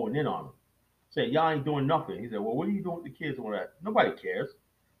was going in on him, saying, y'all ain't doing nothing. He said, well, what are you doing with the kids and all that? Nobody cares.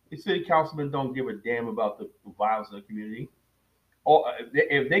 The city councilmen don't give a damn about the violence in the community. Or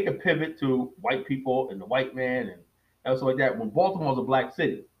if they could pivot to white people and the white man and stuff like that, when Baltimore's a black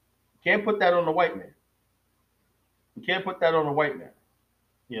city, you can't put that on the white man. You can't put that on the white man,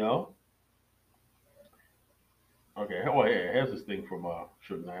 Okay, oh, here's this thing from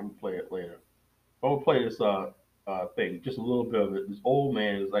Sugar Knight. I'm going to play it later. I'm going to play this thing, just a little bit of it. This old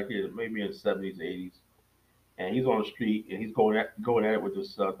man is like maybe in his 70s, 80s. And he's on the street and he's going at it with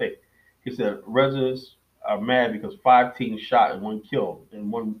this thing. He said residents are mad because 5 teens shot and 1 killed in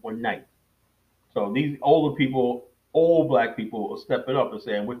one night. So these older people, old black people, are stepping up and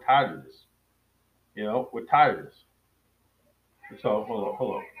saying, we're tired of this. We're tired of this. So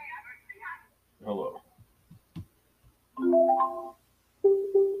hold on.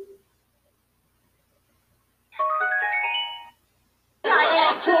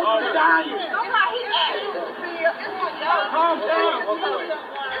 Calm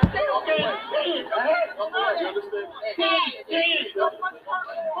down. Yeah,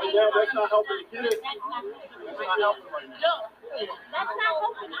 that's not helping the kids. That's not helping right now. That's not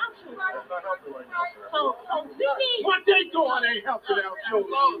helping our children. That's not helping right now, sir. So we need. What they doing ain't helping our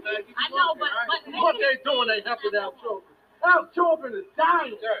children. I know, but What they doing ain't helping our children. Our children is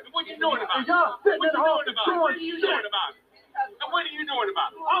dying. What you doing about And it? y'all sitting What at you home doing about it? What are you shit. doing about it? And what are you doing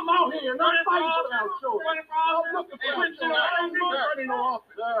about it? I'm out here and I'm fighting for our children. I'm looking for our children. I ain't running no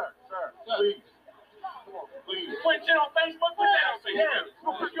office. Sir, please. Come on, please. Put shit on Facebook? Put that on Yeah,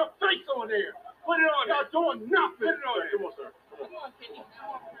 Facebook. put your face on there. Put it on Y'all there. doing nothing. Put it on there. Come on, sir.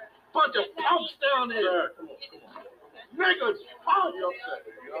 Bunch of punks down there. Come on. Niggas, punks.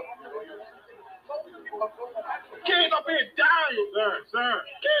 Kids up here dying. Sir.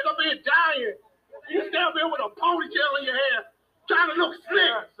 Kids up here dying. You stand up here with a ponytail in your hair, trying to look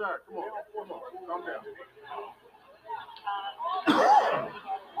slick. Sir, come on. Calm down.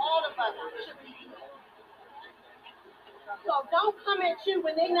 all of us should be. So don't come at you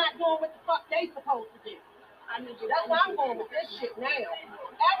when they not doing what the fuck they supposed to do. That's why I'm going with this shit now.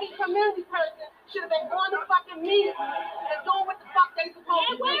 Every community person should have been going to fucking meetings and doing what the fuck they supposed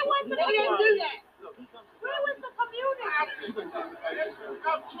to do. Where was the They didn't do that. Where was the community?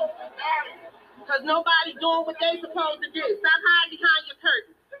 Because nobody doing what they supposed to do. Stop hiding behind your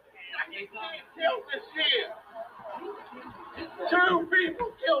curtain. Killed this year. 2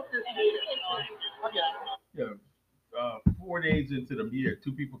 people killed this year. Yeah, 4 days into the year,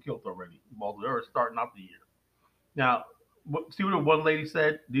 2 people killed already. Baltimore starting out the year. Now, see what the one lady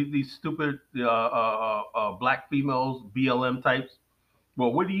said? These stupid black females, BLM types.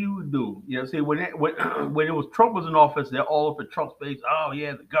 Well, what do? You know, see, when it was Trump was in office, they're all up in Trump's face. Oh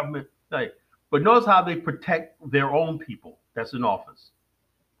yeah, the government. Like, but notice how they protect their own people that's in office.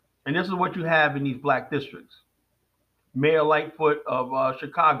 And this is what you have in these black districts. Mayor Lightfoot of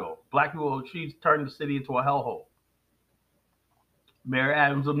Chicago, black people, she's turned the city into a hellhole. Mayor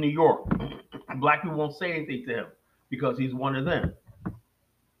Adams of New York, black people won't say anything to him because he's one of them.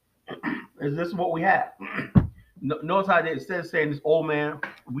 Is this what we have? Notice how they, instead of saying this old man,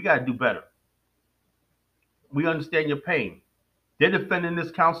 we got to do better. We understand your pain. They're defending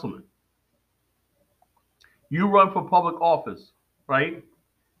this councilman. You run for public office, right?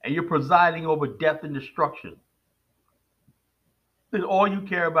 And you're presiding over death and destruction. And all you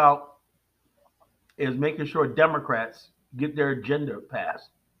care about is making sure Democrats get their agenda passed.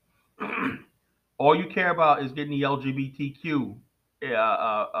 All you care about is getting the LGBTQ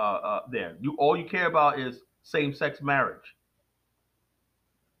there. All you care about is same-sex marriage.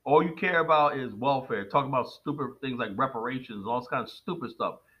 All you care about is welfare, talking about stupid things like reparations, all this kind of stupid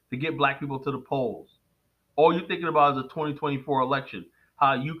stuff to get black people to the polls. All you're thinking about is the 2024 election,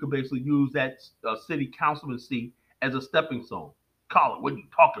 how you could basically use that city councilman seat as a stepping stone. Colin, what are you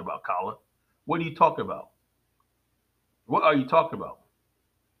talking about, Colin? What are you talking about? What are you talking about?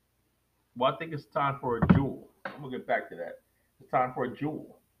 Well, I think it's time for a jewel. I'm going to get back to that. It's time for a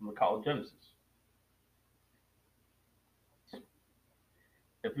jewel from the College Genesis.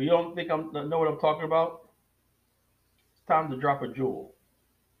 If you don't think I know what I'm talking about, it's time to drop a jewel.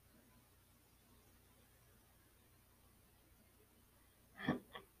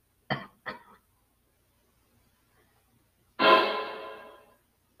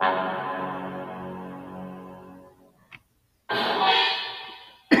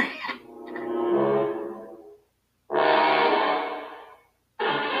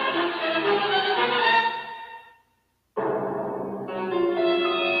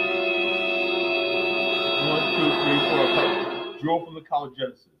 Jewel from the College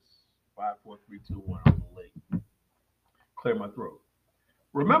Genesis. 5, 4, 3, 2, 1. I'm late. Clear my throat.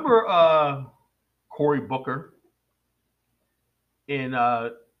 Remember Cory Booker? And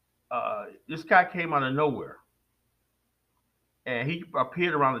this guy came out of nowhere. And he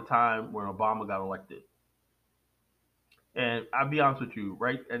appeared around the time when Obama got elected. And I'll be honest with you,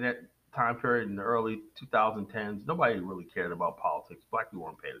 right in that time period in the early 2010s, nobody really cared about politics. Black people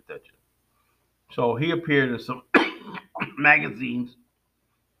weren't paying attention. So he appeared in some magazines,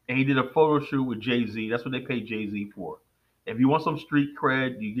 and he did a photo shoot with Jay-Z. That's what they paid Jay-Z for. If you want some street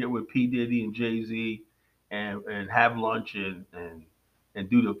cred, you get with P. Diddy and Jay-Z and have lunch and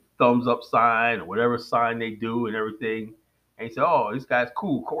do the thumbs up sign or whatever sign they do and everything. And he said, oh, this guy's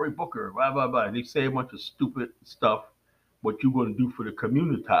cool, Cory Booker, blah, blah, blah. And they say a bunch of stupid stuff, what you going to do for the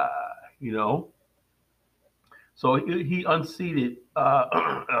community, you know? So he unseated,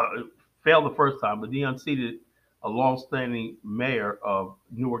 failed the first time, but he unseated a long-standing mayor of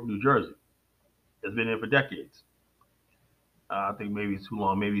Newark, New Jersey. Has been there for decades. I think maybe it's too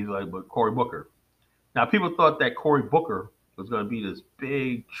long. Maybe he's like, but Cory Booker. Now, people thought that Cory Booker was going to be this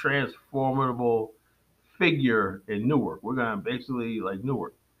big, transformable figure in Newark. We're gonna basically like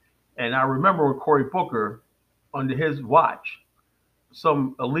Newark. And I remember with Cory Booker, under his watch,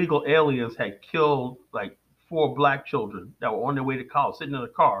 some illegal aliens had killed like 4 black children that were on their way to college, sitting in a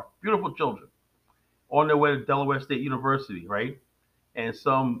car, beautiful children, on their way to Delaware State University, right? And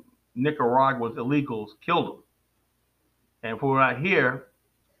some Nicaraguan illegals killed them. And from what I hear,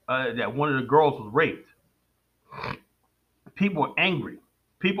 that one of the girls was raped. People were angry.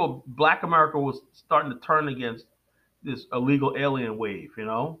 Black America was starting to turn against this illegal alien wave, you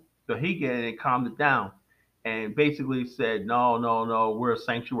know? So he get in and calmed it down and basically said, no, we're a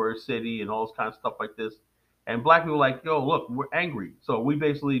sanctuary city and all this kind of stuff like this. And black people were like, yo, look, we're angry. So we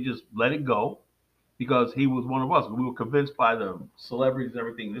basically just let it go because he was one of us. We were convinced by the celebrities and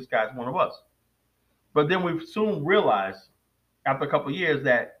everything, this guy's one of us. But then we soon realized, after a couple of years,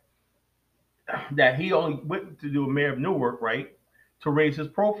 that he only went to do a mayor of Newark, right, to raise his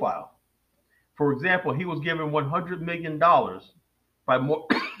profile. For example, he was given $100 million by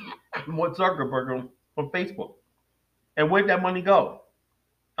Mark Zuckerberg on Facebook. And where'd that money go?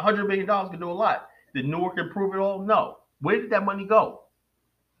 $100 million can do a lot. Did Newark improve it all? No. Where did that money go?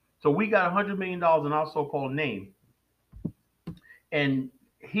 So we got $100 million in our so-called name. And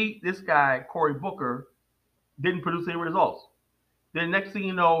this guy, Cory Booker, didn't produce any results. Then next thing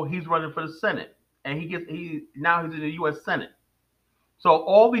you know, he's running for the Senate. And now he's in the U.S. Senate. So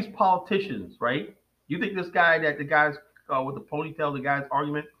all these politicians, right? You think the guys with the ponytail, the guy's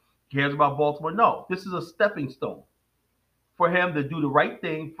argument, cares about Baltimore? No, this is a stepping stone for him to do the right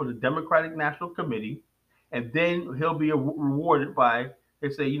thing for the Democratic National Committee, and then he'll be rewarded by, they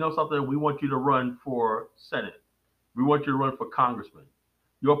say, you know something, we want you to run for Senate. We want you to run for congressman.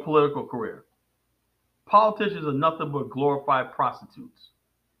 Your political career. Politicians are nothing but glorified prostitutes.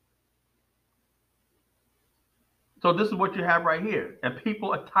 So this is what you have right here. And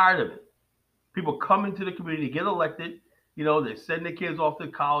people are tired of it. People come into the community, get elected, you know, they send their kids off to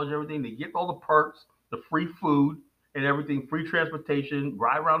college, everything. They get all the perks, the free food and everything, free transportation,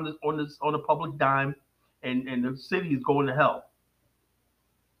 ride around on a public dime, and the city is going to hell.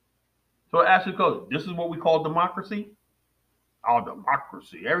 So Ashley Cole, this is what we call democracy? Oh,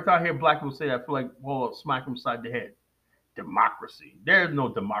 democracy. Every time I hear black people say that, I feel like, well, I'll smack them upside the head. Democracy. There's no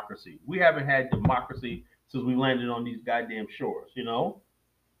democracy. We haven't had democracy since we landed on these goddamn shores, you know?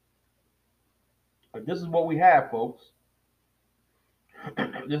 But this is what we have, folks.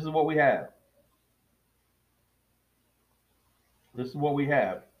 This is what we have. This is what we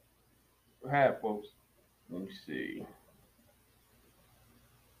have. Folks. Let me see.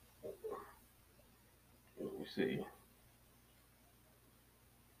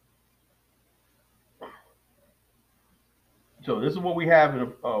 So this is what we have,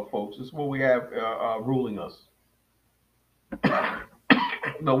 folks. This is what we have ruling us.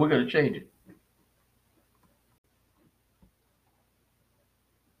 No, we're going to change it.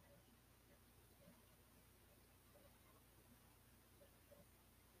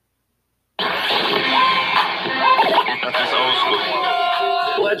 That's old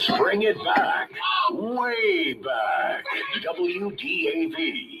school. Let's bring it back. Way back.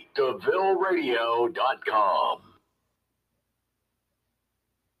 WDAV, DeVilleRadio.com.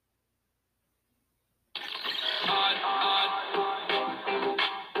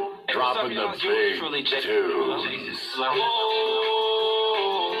 Dropping the big tunes.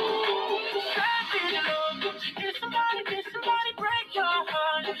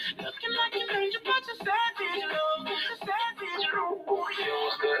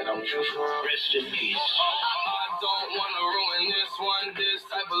 Rest in peace. I don't want to ruin this one. This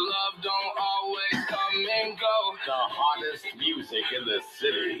type of love don't always come and go. The hottest music in the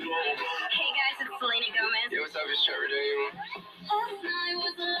city. Hey guys, it's Selena Gomez. Yo, what's up? It's Trevor Day. Last night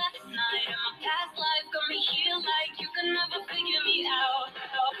was the last night, and my past life got me here like you can never figure me out.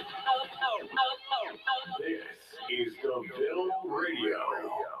 This is DeVille Radio.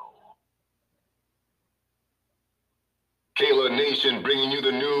 Kayla Nation bringing you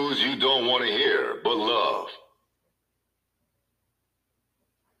the news you don't want to hear, but love.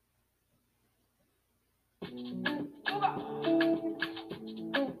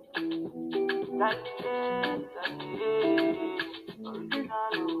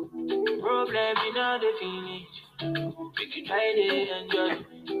 Problem in all the finish. Make you try to enjoy.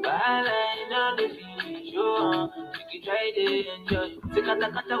 Bala in all the finish. Make you try to enjoy. Sekata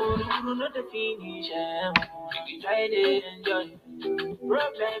kata uru not the finish. Make you try to enjoy.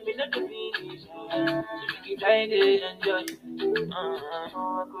 Problem in all the finish. Make you try to enjoy. I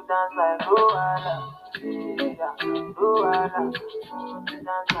could dance like Luala. Luala.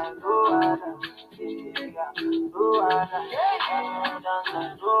 Dance like Luala. Luala. Dance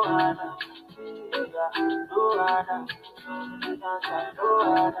like Luala.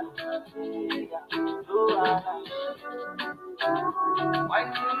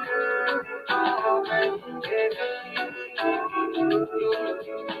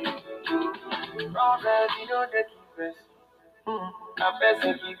 I best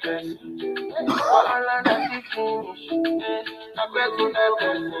if you best. All I know is finish. I bet you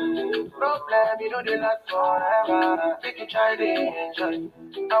never problem, you know they last forever. Make you try to enjoy.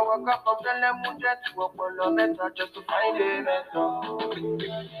 I woke up from the lemon jet to a polo method just to find a method.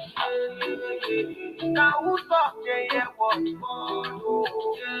 Now who's up there? Yeah, what?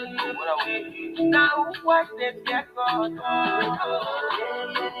 Now who was the second?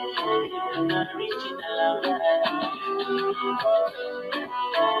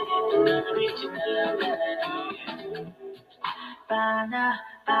 Bana,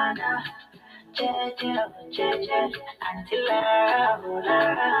 bana, jeje, jeje, until I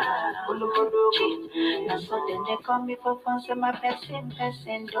now so then they call me for fun, say my person,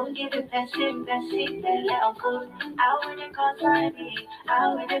 don't give it person, belly uncle. How will they consign me?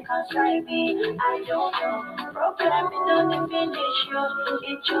 How will they consign me? I don't know. Problem is not the finish, yo.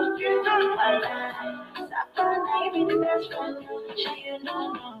 It's your dream, my life. Sapana, be the best friend. Sure you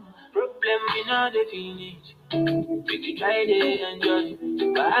know, no. Problem is not the finish. We can try to enjoy.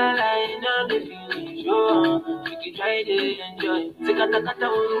 While I know the finish, oh, we can try to enjoy. Kata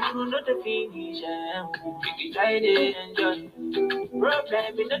uru not the finish. We can try to enjoy.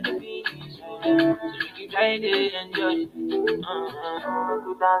 Problem is not the finish, so we can try to enjoy.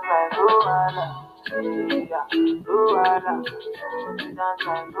 To dance like Luala, yeah, Luala. To dance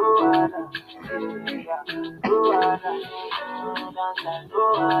like Luala, yeah, Luala. To dance like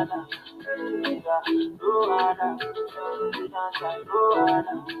Luala.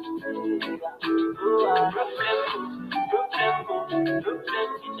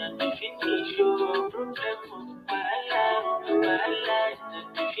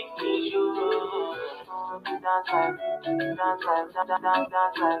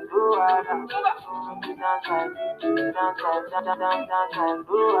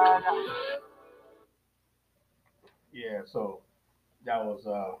 Yeah, so that was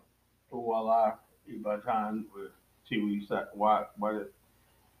Uwala Ibadan with Tiwi what it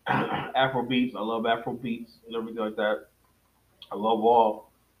Afro beats. I love Afro beats and everything like that. I love all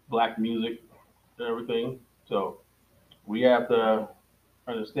black music and everything. So we have to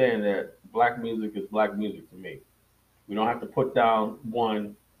understand that black music is black music to me. We don't have to put down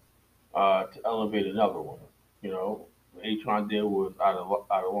one to elevate another one. You know, what Atron did was out of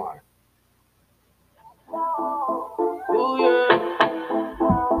line. Ooh, yeah.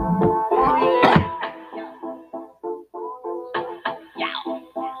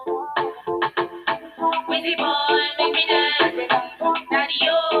 Wizzy boy, make me dance. Daddy,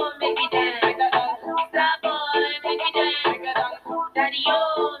 oh, make me dance. Star boy, make me dance. Daddy,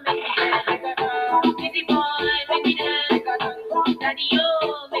 oh, make me dance. Wizzy boy, make me dance. Daddy,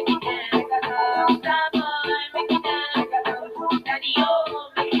 oh, make me dance. Star boy, make me dance. Daddy, oh,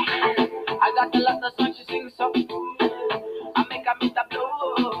 make me dance. I got a lot of songs she sings so. I make her miss the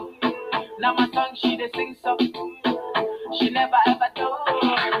blow. Now my song she dey sing so. She never ever told.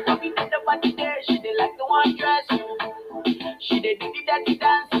 But we did the party there, she dey like the one dress. She dey do the dirty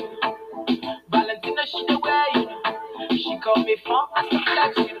dance. Valentina she dey wear, you know. She call me from Master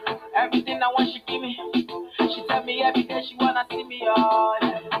Flex, you know. Everything I want she give me. She tell me every day she wanna see me, oh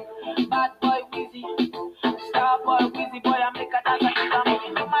yeah. Bad boy Wizzy, star boy Wizzy boy, I make her dance like she's a movie.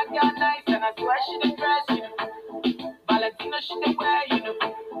 You know my girl nice and I swear she dey dress, you know. Valentina she dey wear, you know.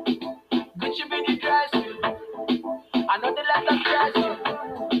 Gucci be the dress, you know. I know they let us dress, you know.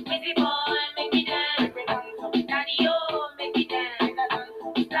 Wizzy boy, make me dance. Daddy, oh, make me dance.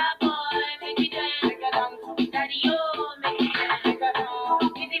 Star boy, make me dance. Daddy, oh, make me dance.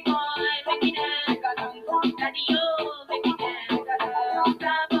 Wizzy boy, make me dance. Daddy, oh, make me dance.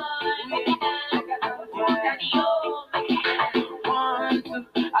 Star boy, make me dance. Daddy, oh, make me dance. 1, 2,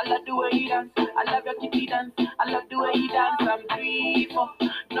 I love the way you dance. I love your kitty dance. I love the way you dance. I'm 3, 4,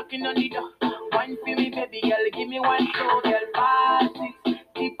 knocking on the door. One for me, baby girl, give me one slow, girl. 5, 6,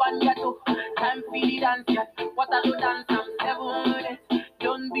 deep on your toe. Time for the dance, yeah. What I do dance, I'm 7, 8.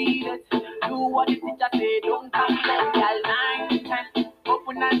 Don't beat it. Do what the teacher say, don't come late, girl. 9, 10,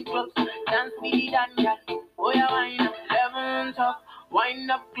 open and close. Dance for the dance, girl. Oh yeah, wind up. 11, 12,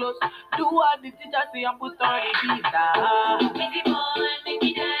 wind up close. Do what the teacher say and put on the beat. Wizzy boy, make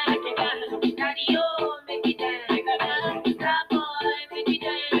me dance. Daddy, oh, make me dance. Star boy, make me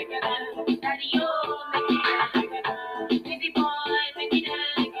dance. Daddy, oh, make me dance. Wizzy boy, make me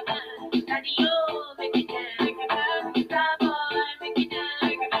dance. Daddy, oh, make me dance. Star boy, make me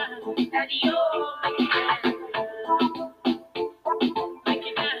dance. Daddy, oh, make me dance.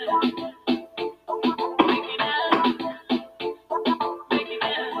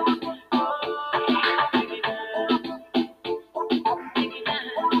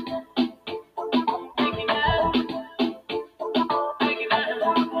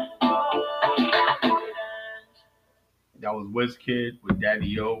 was WizKid with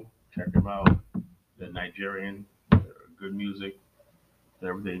Daddy O. Check him out. The Nigerian, good music and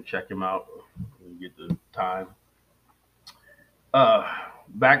everything. Check him out when you get the time.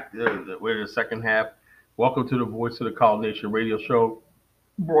 Back we're in the second half. Welcome to the Voice of the Call Nation radio show,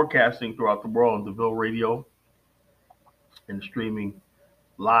 broadcasting throughout the world on DeVille Radio and streaming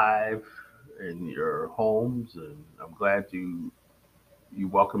live in your homes. And I'm glad you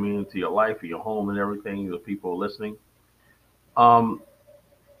welcome me into your life, your home, and everything. The people listening. The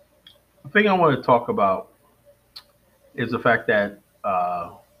thing I want to talk about is the fact that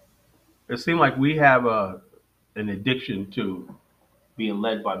it seems like we have an addiction to being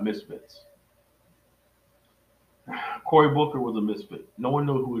led by misfits. Cory Booker was a misfit. No one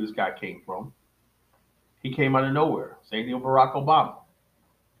knew who this guy came from. He came out of nowhere. Same thing with Barack Obama.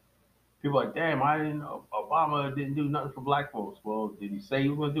 People are like, damn, I didn't know Obama didn't do nothing for black folks. Well, did he say he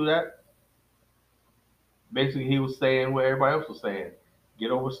was going to do that? Basically, he was saying what everybody else was saying.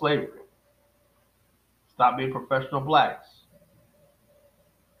 Get over slavery. Stop being professional blacks.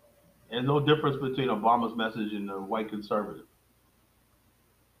 There's no difference between Obama's message and the white conservative.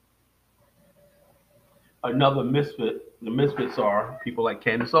 Another misfit, the misfits are people like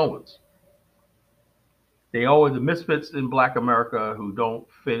Candace Owens. They always, the misfits in black America who don't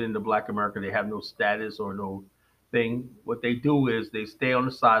fit into black America, they have no status or no thing. What they do is they stay on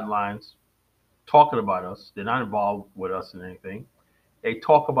the sidelines talking about us. They're not involved with us in anything. They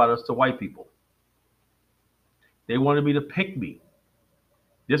talk about us to white people. They want to be the pick-me.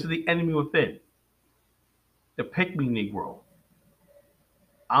 This is the enemy within. The pick-me Negro.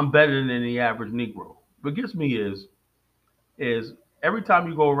 I'm better than the average Negro. What gets me is every time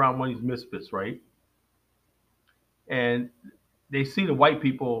you go around one of these misfits, right? And they see the white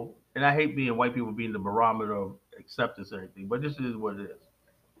people, and I hate being white people being the barometer of acceptance and everything, but this is what it is.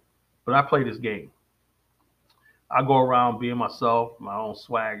 But I play this game. I go around being myself, my own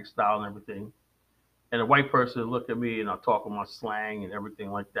swag, style, and everything. And a white person look at me and I talk with my slang and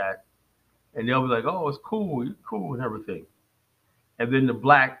everything like that. And they'll be like, oh, it's cool, you're cool and everything. And then the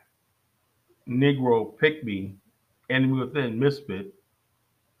black Negro pick me, enemy within misfit,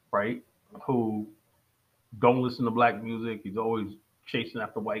 right? Who don't listen to black music. He's always chasing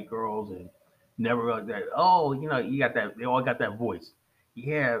after white girls and never like that. Oh, you know, you got that. They all got that voice.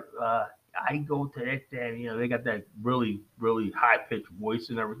 Yeah, I go to that. You know, they got that really, really high pitched voice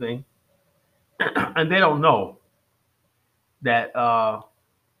and everything. And they don't know that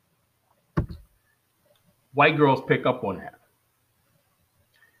white girls pick up on that.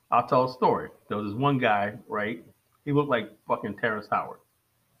 I'll tell a story. There was this one guy, right? He looked like fucking Terrence Howard.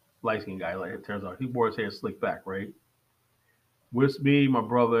 Light-skinned guy, like Terrence Howard. He wore his hair slicked back, right? With me, my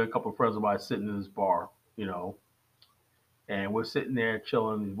brother, a couple of friends of mine sitting in this bar, you know, and we're sitting there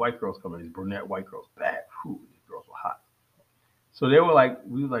chilling. These white girls come in, these brunette white girls, bad. Whew, these girls were hot. So they were like,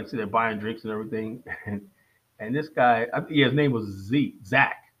 we were like sitting there buying drinks and everything. And this guy, his name was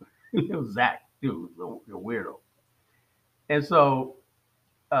Zach. It was Zach. Dude, a weirdo. And so,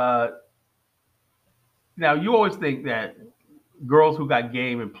 now you always think that girls who got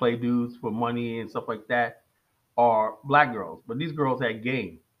game and play dudes for money and stuff like that are black girls. But these girls had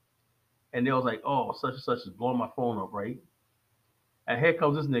game. And they was like, oh, such and such is blowing my phone up, right? And here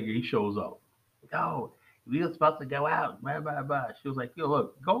comes this nigga, he shows up. Yo, we were supposed to go out, blah, blah, blah. She was like, yo,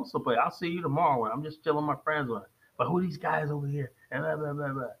 look, go someplace. I'll see you tomorrow. I'm just chilling with my friends. But who are these guys over here? And blah, blah, blah,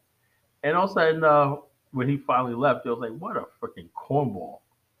 blah. And all of a sudden, when he finally left, they was like, what a freaking cornball,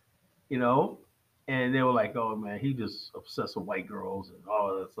 you know? And they were like, oh, man, he just obsessed with white girls and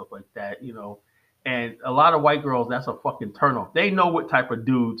all that stuff like that, you know? And a lot of white girls, that's a fucking turnoff. They know what type of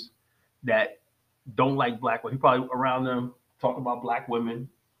dudes that don't like black women. He probably around them talk about black women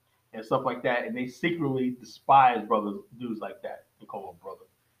and stuff like that. And they secretly despise dudes like that. They call them brother.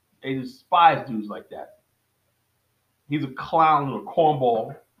 They despise dudes like that. He's a clown or a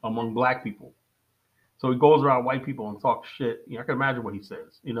cornball among black people. So he goes around white people and talks shit. You know, I can imagine what he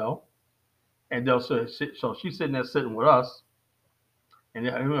says, you know? And they'll say, so she's sitting there sitting with us. And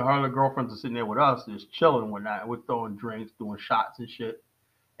her and her girlfriends are sitting there with us, just chilling and whatnot. We're throwing drinks, doing shots and shit.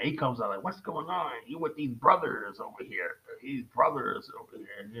 And he comes out like, what's going on? You with these brothers over here. These brothers over here.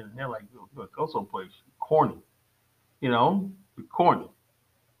 And they're like, go someplace. Corny. You know? Corny.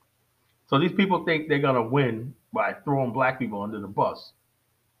 So these people think they're going to win by throwing black people under the bus.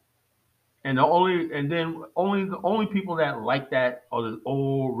 And the only people that like that are the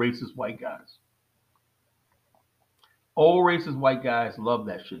old racist white guys. Old racist white guys love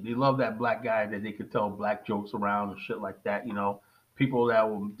that shit. They love that black guy that they could tell black jokes around and shit like that, you know. People that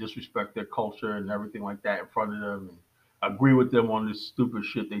will disrespect their culture and everything like that in front of them and agree with them on this stupid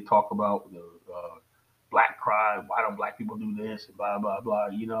shit they talk about, black crime. Why don't black people do this? And blah blah blah.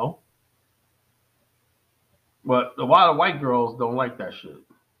 You know. But a lot of white girls don't like that shit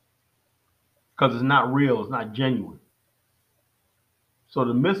because it's not real. It's not genuine. So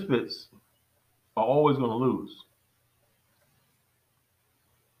the misfits are always going to lose.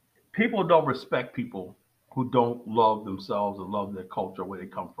 People don't respect people who don't love themselves and love their culture, where they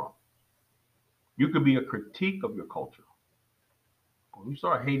come from. You could be a critique of your culture. When you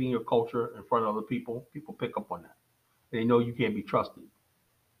start hating your culture in front of other people, people pick up on that. They know you can't be trusted.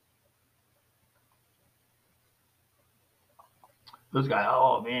 This guy,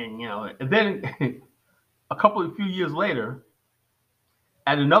 oh man, you know. And then a few years later,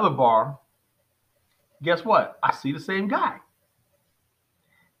 at another bar, guess what? I see the same guy.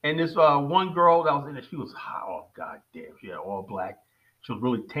 And this one girl that was in it, she was hot. Oh, god damn. She had all black. She was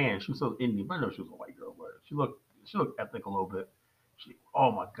really tan. She was so Indian. I know she was a white girl, but she looked ethnic a little bit.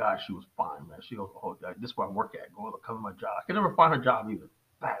 Oh my god, she was fine, man. She goes, oh, this is where I work at. Go to come to my job. I could never find her job either.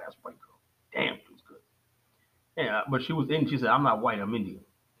 Badass white girl. Damn, she was good. Yeah, but she was Indian. She said, I'm not white, I'm Indian.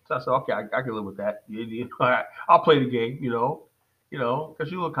 So I said, okay, I can live with that. I'll play the game, you know, because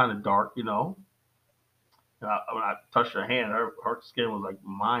she looked kind of dark, you know. When I touched her hand, her skin was like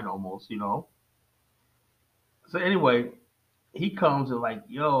mine almost, you know. So anyway, he comes and like,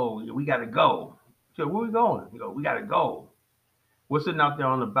 yo, we got to go. She said, where we going? He goes, we got to go. We're sitting out there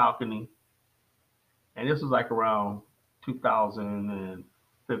on the balcony. And this was like around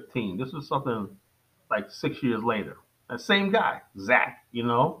 2015. This was something like 6 years later. The same guy, Zach, you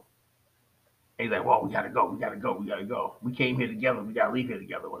know. And he's like, well, we got to go. We got to go. We got to go. We came here together. We got to leave here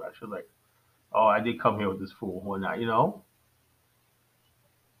together. She was like, oh, I did come here with this fool one night, you know?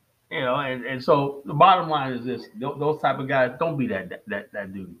 You know, and so the bottom line is this. Those type of guys, don't be that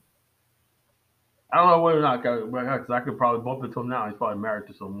dude. I don't know whether or not, because I could probably bump into him now. He's probably married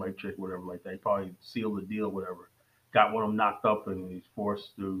to some white chick, whatever like that. He probably sealed the deal, whatever. Got one of them knocked up, and she's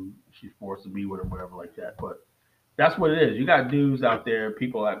forced to be with him, whatever like that. But that's what it is. You got dudes out there,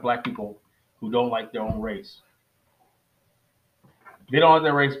 people like black people, who don't like their own race. They don't like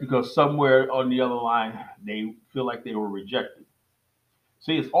their race because somewhere on the other line, they feel like they were rejected.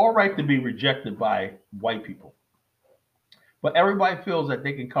 See, it's all right to be rejected by white people. But everybody feels that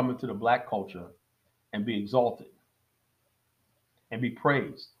they can come into the black culture and be exalted and be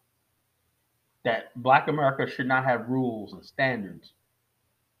praised. That black America should not have rules and standards.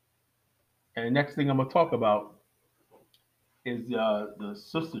 And the next thing I'm going to talk about is the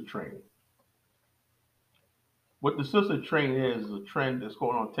sister train. What the sister train is a trend that's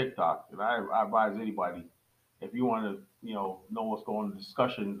going on TikTok. And I advise anybody, if you want to, know what's going on, the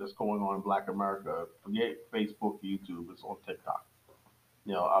discussion that's going on in Black America, forget Facebook, YouTube, it's on TikTok.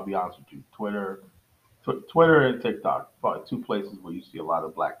 I'll be honest with you. Twitter and TikTok, probably two places where you see a lot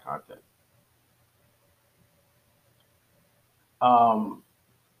of black content. A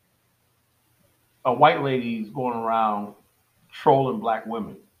white lady's going around trolling black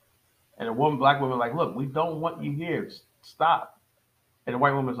women. And black women like, look, we don't want you here. Stop. And the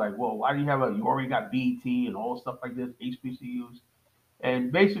white woman's like, well, why do you already got BET and all stuff like this, HBCUs?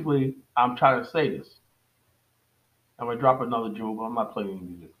 And basically, I'm trying to say this. I'm going to drop another jewel, but I'm not playing any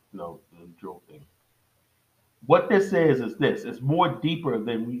music, the jewel thing. What this is this. It's more deeper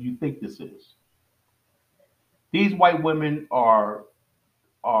than you think this is. These white women are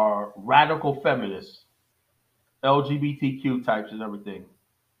radical feminists, LGBTQ types and everything.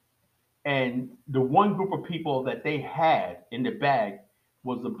 And the one group of people that they had in the bag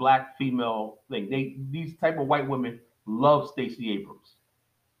was the black female thing. These type of white women love Stacey Abrams.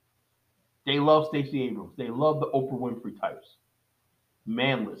 They love Stacey Abrams. They love the Oprah Winfrey types.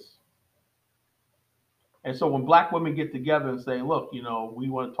 Manless. And so when black women get together and say, look, we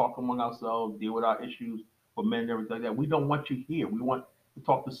want to talk among ourselves, deal with our issues with men and everything like that, we don't want you here. We want to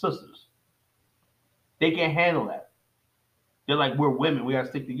talk to sisters. They can't handle that. They're like, we're women. We got to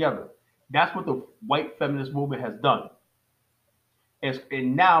stick together. That's what the white feminist movement has done.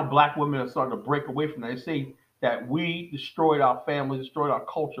 And now black women are starting to break away from that. They say that we destroyed our family, destroyed our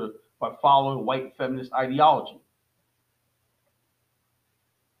culture by following white feminist ideology.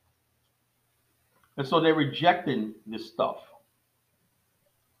 And so they're rejecting this stuff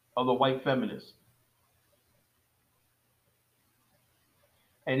of the white feminists.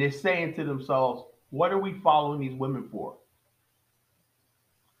 And they're saying to themselves, what are we following these women for?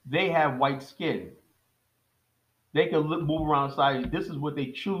 They have white skin. They can move around society. This is what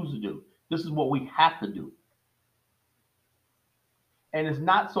they choose to do. This is what we have to do. And it's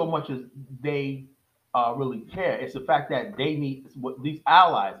not so much as they really care. It's the fact that they need these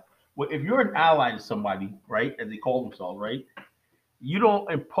allies. Well, if you're an ally to somebody, right, as they call themselves, right, You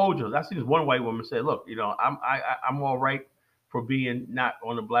don't impose us. I see this one white woman say, "Look, I'm all right for being not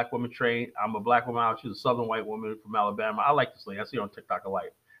on the black woman train. I'm a black woman. She's a southern white woman from Alabama. I like this lady. I see her on TikTok a lot.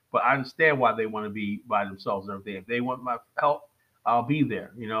 But I understand why they want to be by themselves and everything. If they want my help, I'll be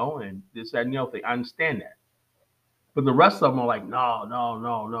there, and this, that, and the other thing. I understand that. But the rest of them are like, no, no,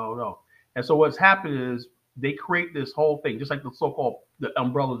 no, no, no. And so what's happened is they create this whole thing, just like the so-called the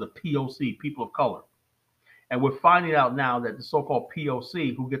umbrella, the POC, people of color. And we're finding out now that the so-called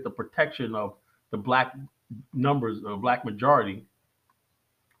POC, who get the protection of the black numbers, or black majority,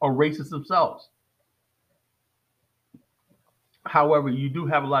 are racist themselves. However, you do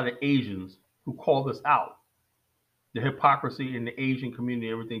have a lot of Asians who call this out. The hypocrisy in the Asian community,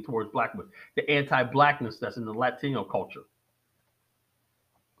 everything towards black, the anti-blackness that's in the Latino culture.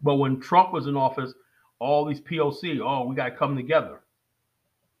 But when Trump was in office, all these POC, we got to come together.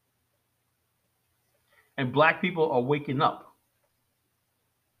 And black people are waking up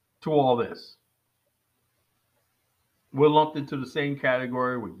to all this. We're lumped into the same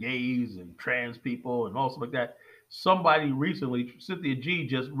category with gays and trans people and all stuff like that. Somebody recently, Cynthia G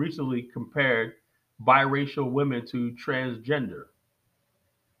just recently compared biracial women to transgender.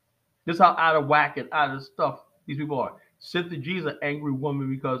 This is how out of whack and out of stuff these people are. Cynthia G is an angry woman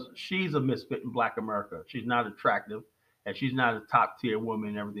because she's a misfit in black America. She's not attractive and she's not a top tier woman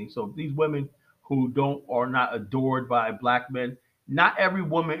and everything. So these women who are not adored by black men, not every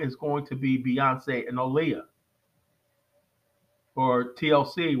woman is going to be Beyonce and Aaliyah or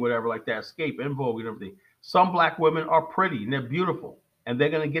TLC, whatever like that, Escape, En Vogue and everything. Some black women are pretty and they're beautiful and they're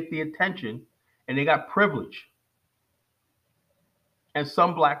going to get the attention and they got privilege. And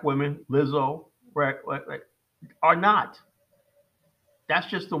some black women, Lizzo, are not. That's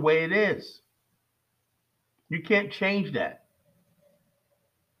just the way it is. You can't change that.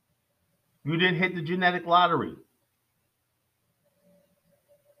 You didn't hit the genetic lottery.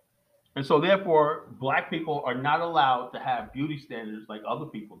 And so therefore, black people are not allowed to have beauty standards like other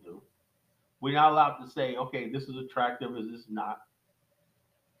people do. We're not allowed to say, okay, this is attractive, is this not?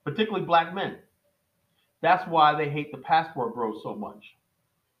 Particularly black men. That's why they hate the passport bros so much.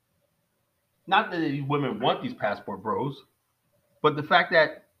 Not that these women want these passport bros, but the fact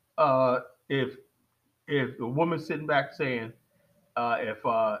that if a woman's sitting back saying, if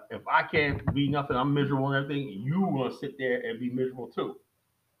I can't be nothing, I'm miserable and everything, you want to sit there and be miserable too.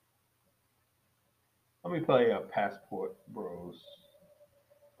 Let me play passport bros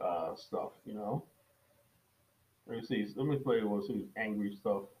stuff, Let me see. Let me play one of some angry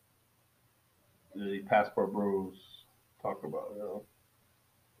stuff the passport bros talk about,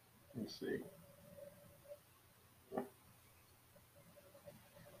 Let's see.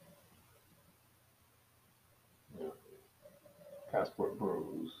 Yeah. Passport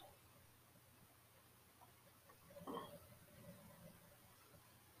bros.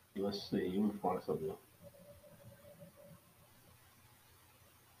 Let's see. Let me find something.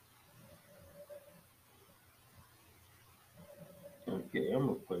 Okay, I'm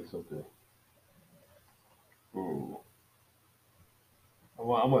gonna play something. Ooh.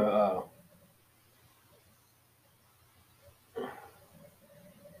 I'm gonna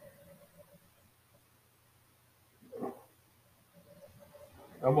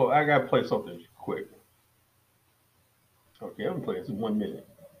I gotta play something quick. Okay, I'm gonna play this in 1 minute.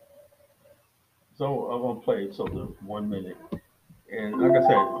 So I'm gonna play something 1 minute. And like I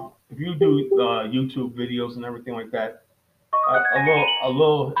said, if you do YouTube videos and everything like that, a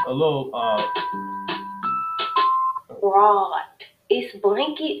little broad. It's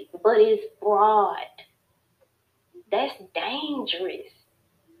blanket, but it's broad. That's dangerous.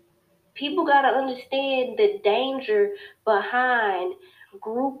 People gotta understand the danger behind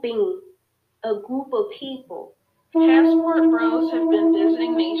grouping a group of people. Passport bros have been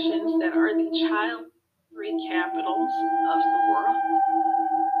visiting nations that are the child-free capitals of the world.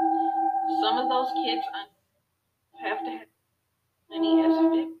 Some of those kids have to have any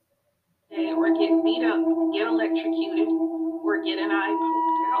SFIC day or get beat up, get electrocuted, or get an eye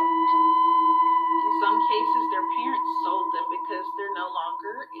poked out. In some cases, their parents sold them because they're no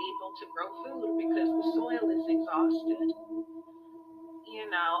longer able to grow food because the soil is exhausted.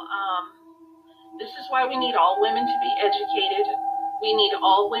 This is why we need all women to be educated. We need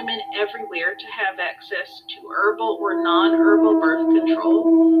all women everywhere to have access to herbal or non-herbal birth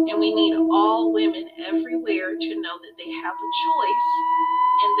control. And we need all women everywhere to know that they have a choice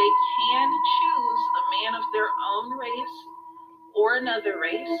and they can choose a man of their own race or another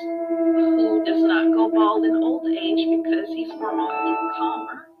race who does not go bald in old age because he's hormonally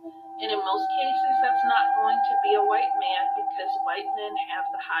calmer. And in most cases, that's not going to be a white man because white men have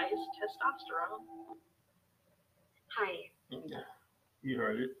the highest testosterone. Hi. You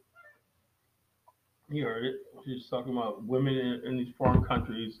heard it. You heard it. She's talking about women in these foreign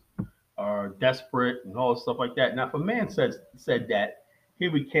countries are desperate and all stuff like that. Now, if a man said that,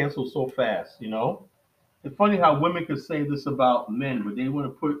 he'd be canceled so fast. You know. It's funny how women could say this about men, but they want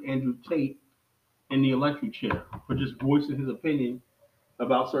to put Andrew Tate in the electric chair for just voicing his opinion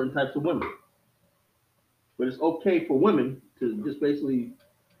about certain types of women. But it's okay for women to just basically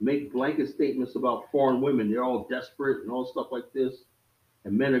make blanket statements about foreign women. They're all desperate and all stuff like this.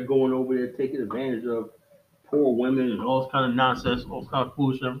 And men are going over there taking advantage of poor women and all this kind of nonsense, all this kind of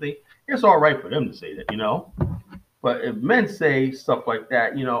foolish and everything. It's all right for them to say that, you know. But if men say stuff like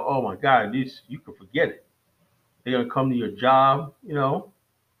that, you know, oh my God, you can forget it. They're going to come to your job, you know.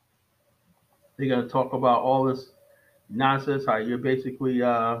 They're going to talk about all this nonsense, how you're basically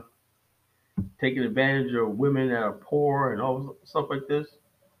taking advantage of women that are poor and all stuff like this,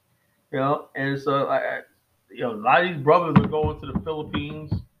 you know. And so, you know, a lot of these brothers are going to the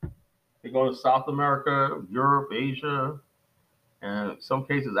Philippines. They're going to South America, Europe, Asia, and in some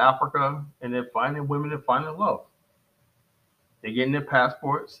cases Africa, and they're finding women and finding love. They're getting their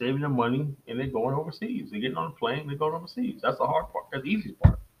passport, saving their money, and they're going overseas. They're getting on a plane, they're going overseas. That's the hard part. That's the easy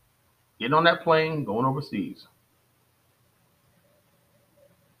part. Getting on that plane, going overseas.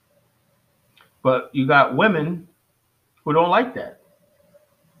 But you got women who don't like that.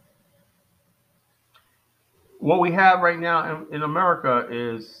 What we have right now in America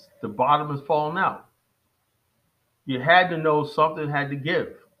is the bottom is falling out. You had to know something had to give.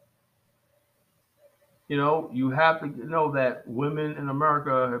 You know, you have to know that women in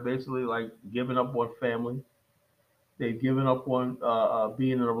America have basically like given up on family. They've given up on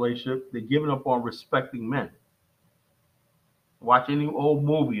being in a relationship. They've given up on respecting men. Watch any old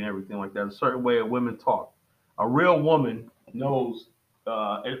movie and everything like that. A certain way of women talk. A real woman knows.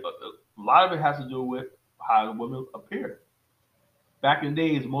 A lot of it has to do with how the women appear. Back in the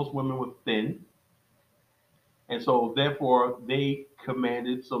days, most women were thin, and so therefore they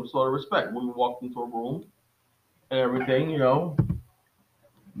commanded some sort of respect. Women walked into a room and everything, you know.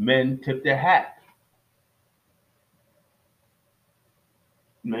 Men tipped their hat.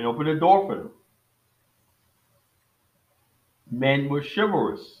 Men opened the door for them. Men were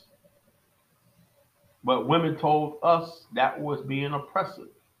chivalrous. But women told us that was being oppressive.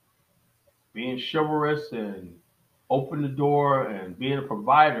 Being chivalrous and open the door and being a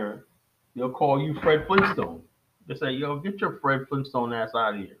provider, they'll call you Fred Flintstone. They say, yo, get your Fred Flintstone ass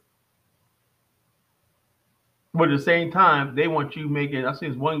out of here. But at the same time, they want you making, I see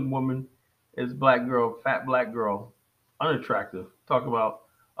this one woman, this black girl, fat black girl, unattractive, talk about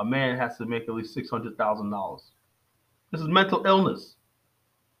a man has to make at least $600,000. This is mental illness.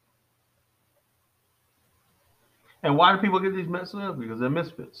 And why do people get these mental illness? Because they're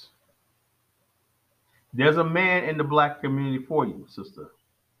misfits. There's a man in the black community for you, sister.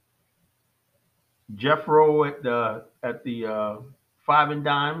 Jeffro at the Five and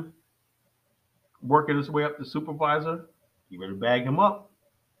Dime, working his way up to supervisor. You better bag him up.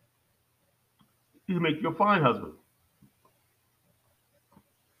 He'll make you a fine husband.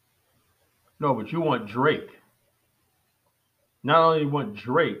 No, but you want Drake. Not only do you want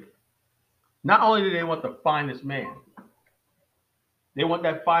Drake, not only do they want the finest man, they want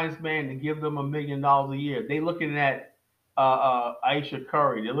that finest man to give them $1 million a year. They looking at Aisha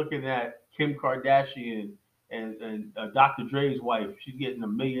Curry. They're looking at Kim Kardashian and Dr. Dre's wife. She's getting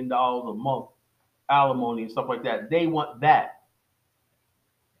 $1 million a month alimony and stuff like that. They want that.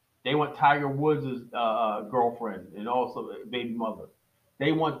 They want Tiger Woods' girlfriend and also baby mother.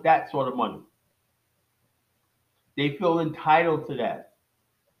 They want that sort of money. They feel entitled to that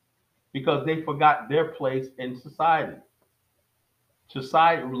because they forgot their place in society.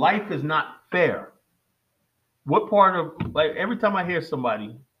 Society, life is not fair. What part of, like, every time I hear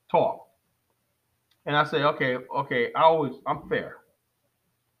somebody talk and I say, okay, I'm fair.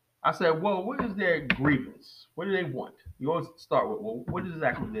 I said, well, what is their grievance? What do they want? You always start with, well, what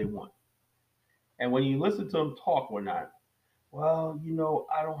exactly do they want? And when you listen to them talk or not, well, you know,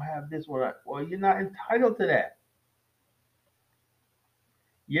 I don't have this or that. Well, you're not entitled to that.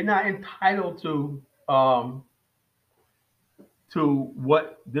 You're not entitled to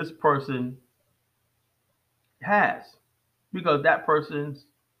what this person has, because that person's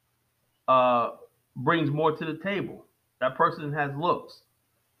brings more to the table. That person has looks.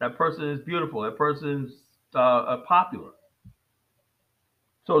 That person is beautiful. That person's popular.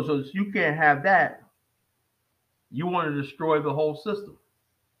 So you can't have that. You want to destroy the whole system.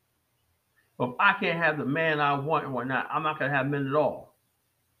 But if I can't have the man I want and whatnot, I'm not going to have men at all.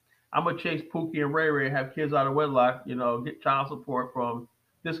 I'm going to chase Pookie and Ray Ray and have kids out of wedlock, you know, get child support from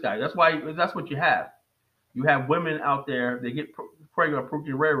this guy. That's what you have. You have women out there, they get pregnant on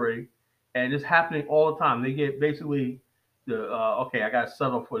Pookie Ray Ray, and it's happening all the time. They get basically okay, I got to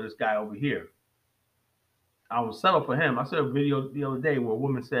settle for this guy over here. I will settle for him. I saw a video the other day where a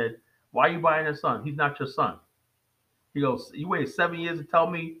woman said, "Why are you buying his son? He's not your son." He goes, "You waited 7 years to tell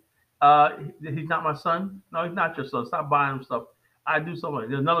me he's not my son? No, he's not your son. Stop buying him stuff. I do something."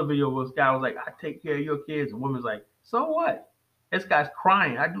 There's another video where this guy was like, "I take care of your kids." And woman's like, "So what?" This guy's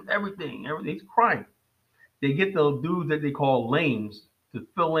crying. "I do everything. He's crying." They get the dudes that they call lames to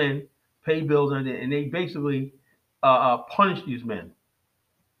fill in, pay bills, and they basically punish these men.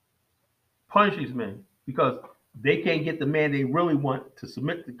 Punish these men because they can't get the man they really want to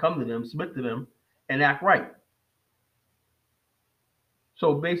submit to them, and act right.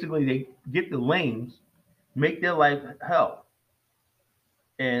 So basically, they get the lames, make their life hell.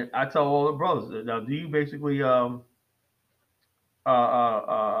 And I tell all the brothers, now, do you basically agree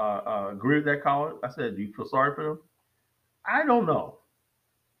with that, Colin? I said, do you feel sorry for them? I don't know.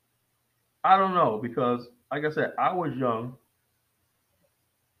 I don't know because, like I said, I was young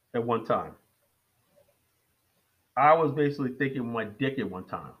at one time. I was basically thinking with my dick at one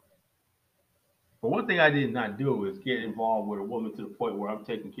time. But one thing I did not do is get involved with a woman to the point where I'm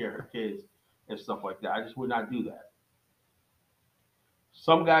taking care of her kids and stuff like that. I just would not do that.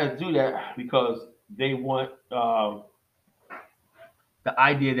 Some guys do that because they want the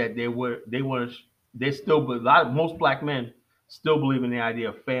idea that most black men still believe in the idea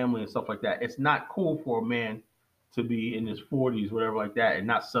of family and stuff like that. It's not cool for a man to be in his 40s, whatever like that, and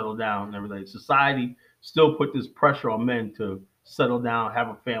not settle down and everything. Society still put this pressure on men to settle down, have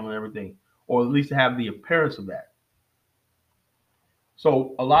a family and everything, or at least have the appearance of that.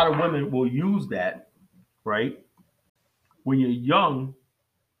 So a lot of women will use that, right? When you're young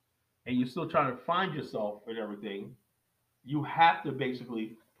and you're still trying to find yourself and everything, you have to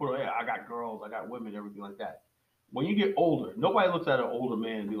basically put, hey, I got girls, I got women, everything like that. When you get older, nobody looks at an older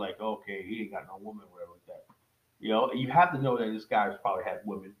man and be like, okay, he ain't got no woman, whatever like that. You know, you have to know that this guy's probably had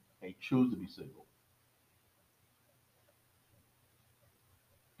women and he choose to be single.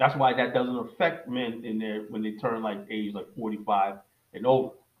 That's why that doesn't affect men in there when they turn like age like 45 and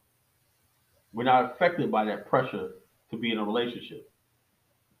older. We're not affected by that pressure to be in a relationship.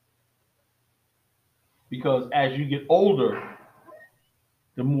 Because as you get older,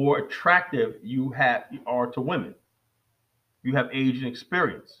 the more attractive you are to women. You have age and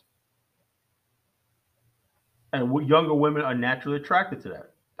experience. And younger women are naturally attracted to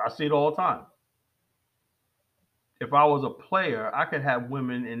that. I see it all the time. If I was a player, I could have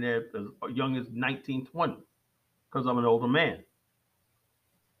women in there as young as 19, 20 because I'm an older man.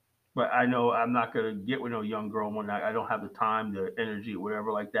 But I know I'm not going to get with no young girl when I don't have the time, the energy,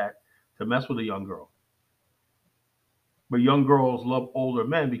 whatever like that to mess with a young girl. But young girls love older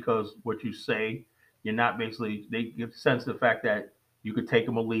men because what you say, you're not basically, they get sense of the fact that you could take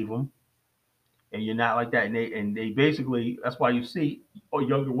them or leave them. And you're not like that. And they basically, that's why you see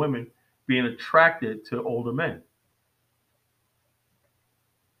younger women being attracted to older men.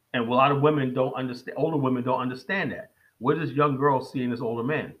 And a lot of women don't understand, older women don't understand that. What does young girls see in this older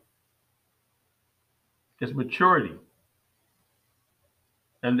man? It's maturity.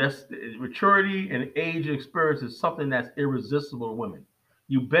 And that's maturity and age and experience is something that's irresistible to women.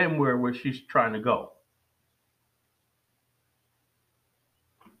 You've been where she's trying to go.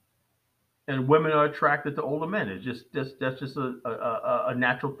 And women are attracted to older men. It's that's just a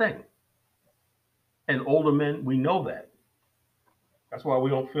natural thing. And older men, we know that. That's why we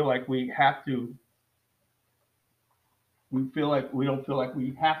don't feel like we have to. We don't feel like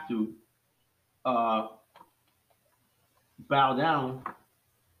we have to bow down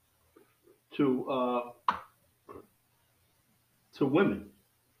to women.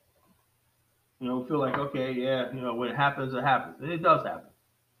 You know, feel like, okay, yeah, you know, when it happens, it happens. And it does happen.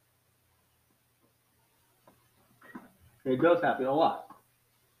 It does happen a lot.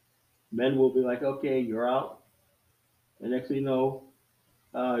 Men will be like, okay, you're out. And next thing you know,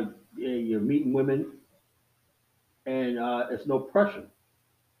 you're meeting women and it's no pressure.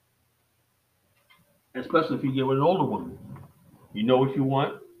 Especially if you get with an older woman. You know what you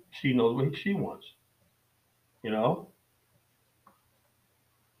want. She knows what she wants. You know?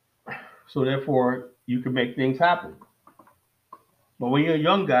 So therefore, you can make things happen. But when you're a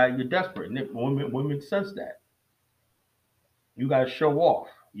young guy, you're desperate. And women sense that. You got to show off.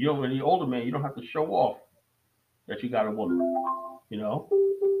 You know, when you're older man, you don't have to show off that you got a woman. You know?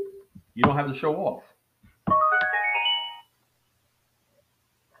 You don't have to show off.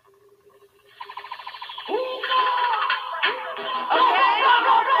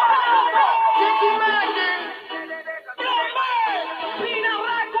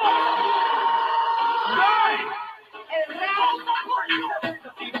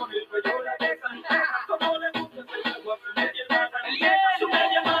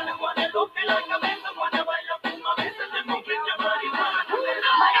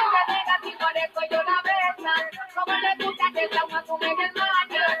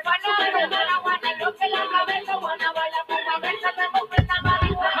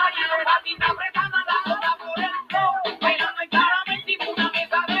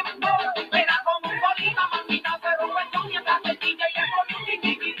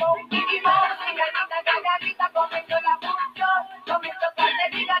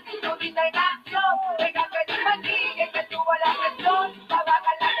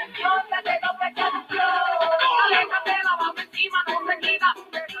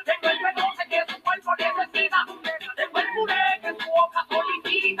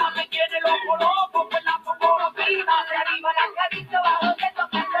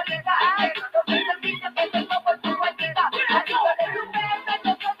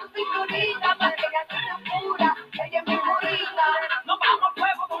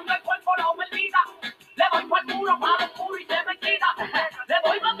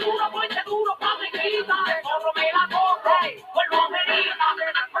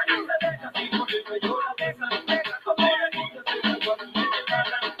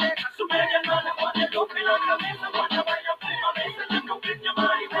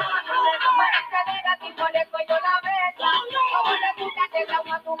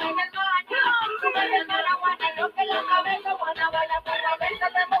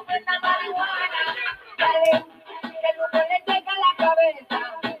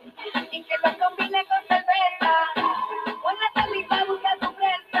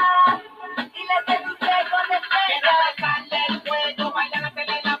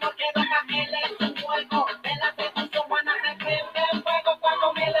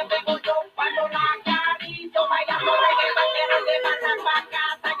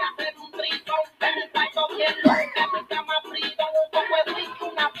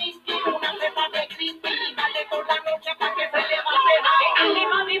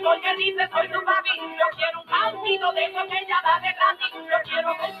 que dice soy tu papi. Yo quiero un cantito de esos que ella da de gratis. Yo quiero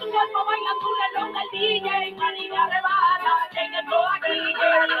ver tu cuerpo bailando un reloj del DJ. María rebata en el todo aquí.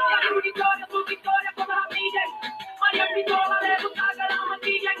 Su victoria como la brilla. María Pistola de buscar que la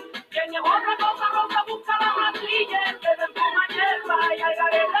maquillen. Tiene otra cosa rosa, busca la maquilla. Se ven tu hierba y al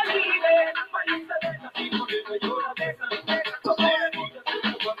garete vive. María se deja así por eso yo la deja. Como le gusta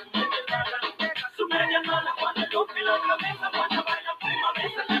su media mala cuando lo que la cabeza cuando baila prima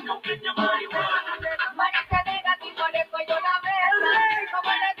veces le confía marihuana. María se deja así por eso yo la besa.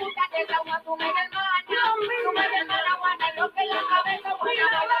 Como le gusta que la agua su media hermana. Su media hermana guarda lo que la cabeza buena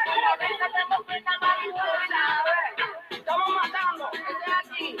baila pero a veces le confía marihuana. Estamos matando. Este es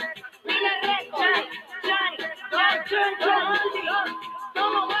aquí. Mira el récord. Chencho Maldi.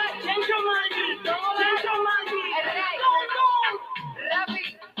 ¿Cómo va? Chencho Maldi. Chencho Maldi. El rey. Rafi.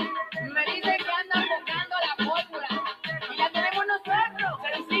 Me dice que andan buscando la fórmula. Y la tenemos nosotros.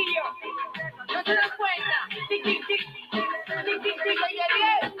 Sencillo. ¿No se dan cuenta? Tic, tic, tic. Tic, tic, tic.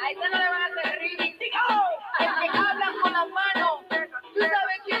 Ahí se no le van a hacer remix. El que hablan con las manos. ¿Tú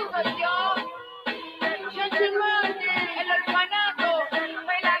sabes quién soy yo? Chencho Maldi. El orfanato.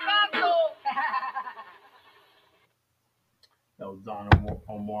 Pelagato. That was Don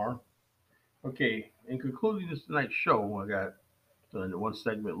Omar. Okay, in concluding this tonight's show, I got one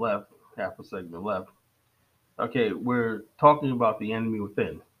segment left, half a segment left. Okay, we're talking about the enemy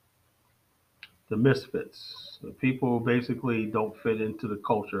within, the misfits, the people who basically don't fit into the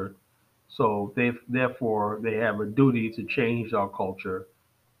culture. So therefore they have a duty to change our culture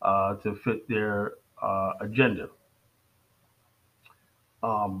to fit their agenda.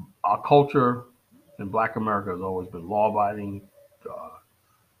 Our culture in Black America has always been law-abiding,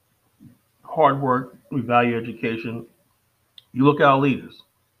 hard work, we value education. You look at our leaders.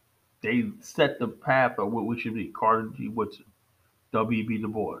 They set the path of what we should be. Carter G. Woodson, W.B. Du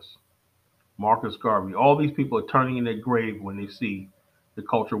Bois, Marcus Garvey. All these people are turning in their grave when they see the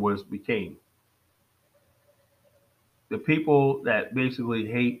culture what it became. The people that basically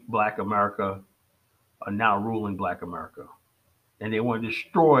hate Black America are now ruling Black America. And they want to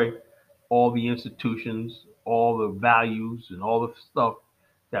destroy all the institutions, all the values, and all the stuff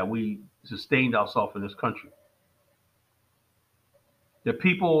that we sustained ourselves in this country. The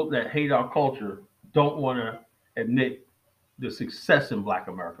people that hate our culture don't want to admit the success in Black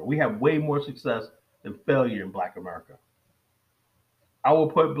America. We have way more success than failure in Black America. I will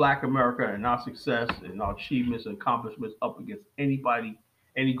put Black America and our success and our achievements and accomplishments up against anybody,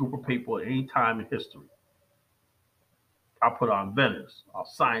 any group of people at any time in history. I put our inventors, our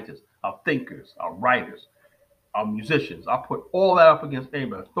scientists, our thinkers, our writers, our musicians. I put all that up against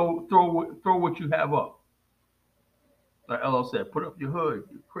anybody. Throw what you have up. Like LL said, put up your hood,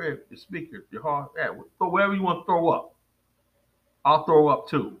 your crib, your speaker, your heart, throw whatever you want to throw up. I'll throw up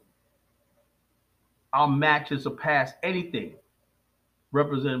too. I'll match and surpass anything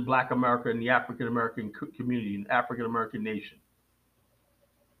representing Black America and the African American community and African American nation.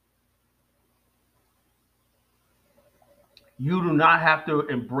 You do not have to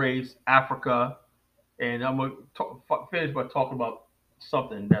embrace Africa, and I'm going to finish by talking about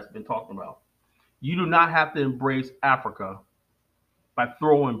something that's been talked about. You do not have to embrace Africa by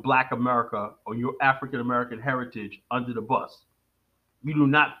throwing Black America or your African American heritage under the bus. You do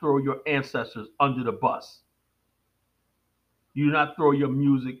not throw your ancestors under the bus. You do not throw your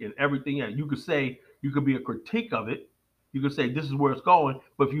music and everything else. You could say, you could be a critique of it. You could say, this is where it's going.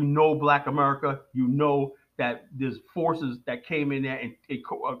 But if you know Black America, you know that there's forces that came in there and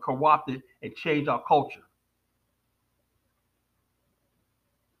co-opted and changed our culture.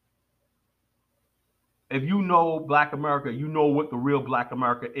 If you know Black America, you know what the real Black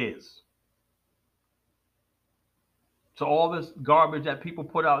America is. So all this garbage that people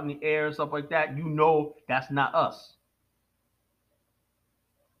put out in the air and stuff like that, you know that's not us.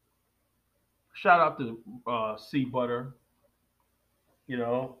 Shout out to C Butter,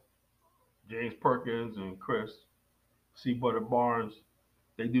 James Perkins and Chris, C Butter Barnes.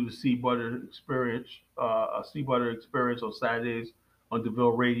 They do the C Butter experience, C Butter experience on Saturdays on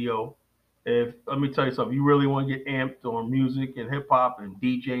DeVille Radio. Let me tell you something, you really want to get amped on music and hip hop and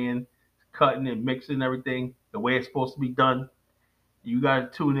DJing, cutting and mixing everything the way it's supposed to be done, you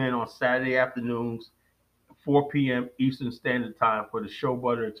got to tune in on Saturday afternoons, 4 p.m. Eastern Standard Time for the Show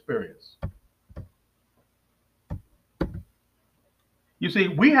Butter Experience. You see,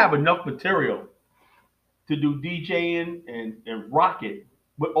 we have enough material to do DJing and rock it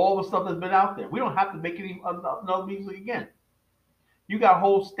with all the stuff that's been out there. We don't have to make any another music again. You got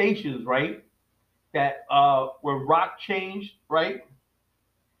whole stations, right, that where rock changed, right?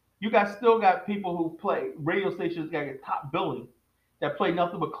 You still got people who play, radio stations got to get top billing that play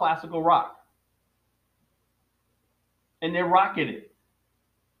nothing but classical rock. And they're rocking it.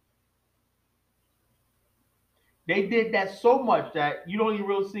 They did that so much that you don't even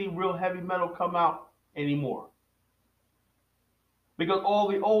really see real heavy metal come out anymore. Because all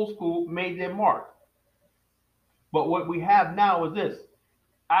the old school made their mark. But what we have now is this.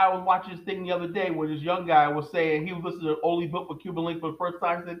 I was watching this thing the other day where this young guy was saying he was listening to Only Built for Cuban Link for the first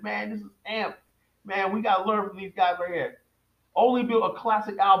time. He said, man, this is amp. Man, we got to learn from these guys right here. Only Built, a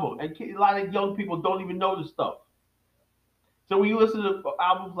classic album. And a lot of young people don't even know this stuff. So when you listen to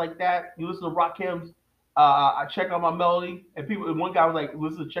albums like that, you listen to Rakim's I Check Out My Melody, and one guy was like,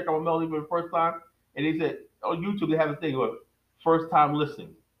 listen to Check Out My Melody for the first time, and they said, on YouTube, they have a thing of first time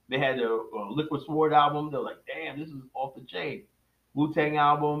listening. They had a Liquid Sword album. They're like, damn, this is off the chain. Wu-Tang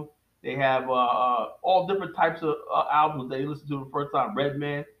album. They have all different types of albums they listen to the first time.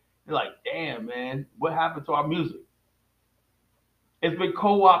 Redman. They're like, damn, man, what happened to our music? It's been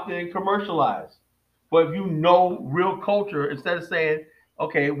co-opted and commercialized. But if you know real culture, instead of saying,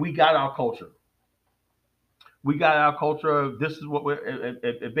 okay, we got our culture. We got our culture. This is what we're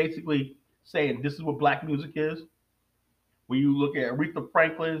basically saying. This is what black music is. When you look at Aretha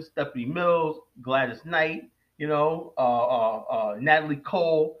Franklin, Stephanie Mills, Gladys Knight, Natalie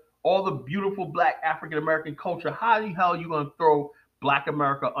Cole, all the beautiful black African American culture. How the hell are you going to throw black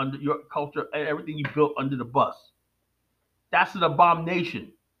America under your culture and everything you built under the bus? That's an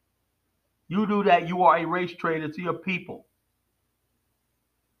abomination. You do that, you are a race traitor to your people.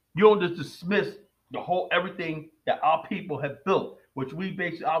 You don't just dismiss the whole everything that our people have built, which we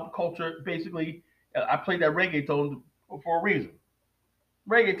base our culture basically. I played that reggaeton for a reason.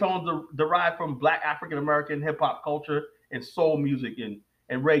 Reggaeton derived from black African American hip hop culture and soul music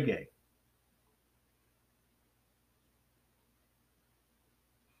and reggae.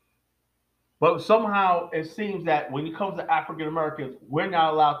 But somehow it seems that when it comes to African Americans, we're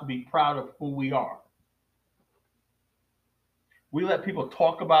not allowed to be proud of who we are. We let people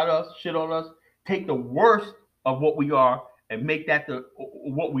talk about us, shit on us, take the worst of what we are and make that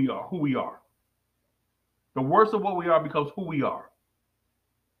what we are, who we are. The worst of what we are becomes who we are.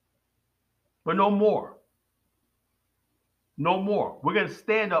 But no more. No more. We're going to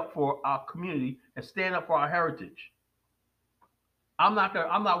stand up for our community and stand up for our heritage. I'm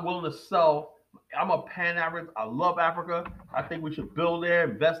not willing to sell. I'm a Pan-African. I love Africa. I think we should build there,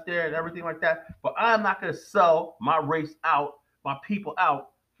 invest there, and everything like that. But I'm not going to sell my race out, my people out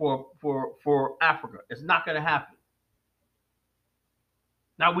for Africa. It's not going to happen.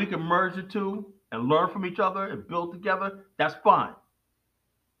 Now we can merge the two and learn from each other and build together. That's fine.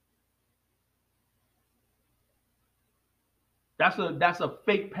 That's a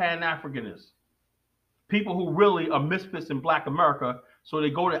fake Pan-Africanist. People who really are misfits in Black America, so they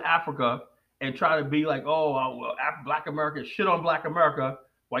go to Africa and try to be like, oh, well, Black America, shit on Black America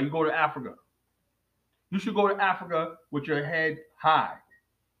while you go to Africa. You should go to Africa with your head high.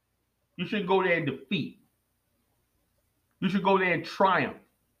 You should go there in defeat. You should go there in triumph.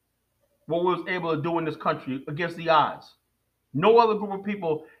 What we was able to do in this country against the odds. No other group of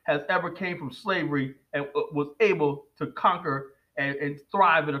people has ever came from slavery and was able to conquer and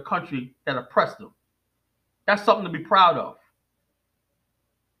thrive in a country that oppressed them. That's something to be proud of.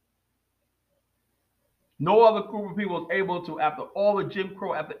 No other group of people was able to, after all the Jim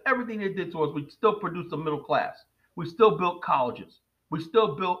Crow, after everything they did to us, we still produced a middle class. We still built colleges. We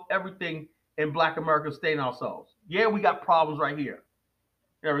still built everything in Black America, staying ourselves. Yeah, we got problems right here,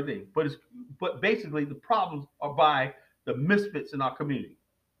 everything. But basically, the problems are by the misfits in our community.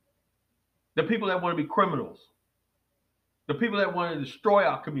 The people that want to be criminals. The people that want to destroy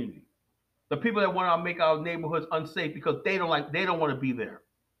our community. The people that want to make our neighborhoods unsafe because they don't want to be there.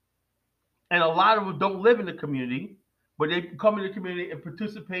 And a lot of them don't live in the community, but they come in the community and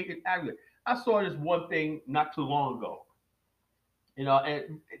participate in aggregate. I saw this one thing not too long ago, and I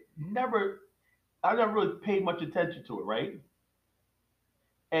never really paid much attention to it, right?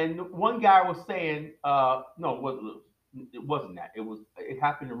 And one guy was saying, no, it wasn't that. It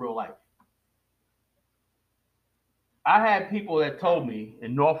happened in real life. I had people that told me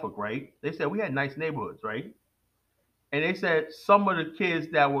in Norfolk, right? They said we had nice neighborhoods, right? And they said some of the kids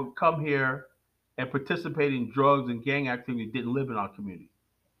that would come here and participate in drugs and gang activity didn't live in our community.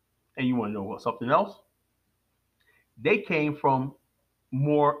 And you want to know what something else? They came from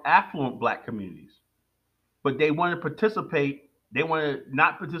more affluent Black communities, but they want to participate. They want to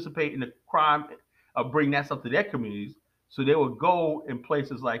not participate in the crime of bring that stuff to their communities. So they would go in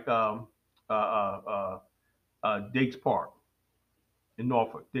places like Diggs Park in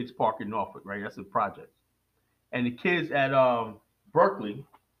Norfolk. Diggs Park in Norfolk, right? That's the project. And the kids at Berkeley,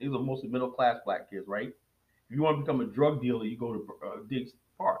 these are mostly middle-class Black kids, right? If you want to become a drug dealer, you go to Diggs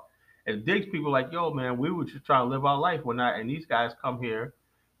Park. And Diggs people are like, yo, man, we were just trying to live our life when and these guys come here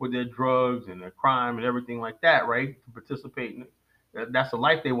with their drugs and their crime and everything like that, right? To participate in it. That's the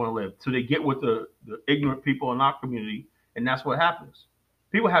life they want to live. So they get with the ignorant people in our community, and that's what happens.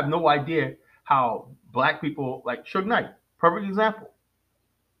 People have no idea how black people, like Suge Knight, perfect example,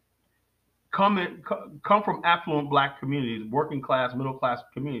 come from affluent black communities, working class, middle class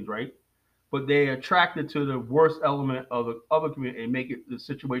communities, right? But they're attracted to the worst element of the other community and make the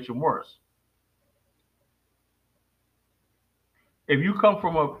situation worse. If you come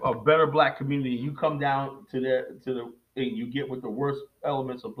from a better black community, you come down and you get with the worst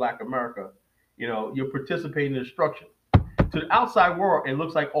elements of Black America, you're participating in destruction. To the outside world, it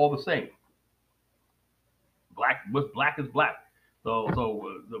looks like all the same. What's black is black.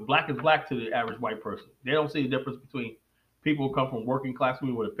 So the black is black to the average white person. They don't see the difference between people who come from working class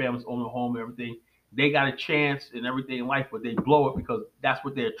community where the families own a home and everything. They got a chance and everything in life, but they blow it because that's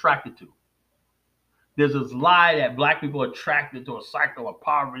what they're attracted to. There's this lie that black people are attracted to a cycle of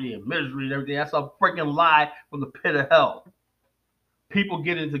poverty and misery and everything. That's a freaking lie from the pit of hell. People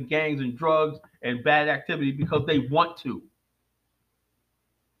get into gangs and drugs and bad activity because they want to.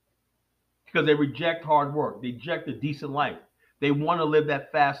 Because they reject hard work. They reject a decent life. They want to live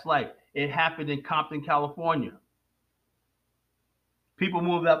that fast life. It happened in Compton, California. People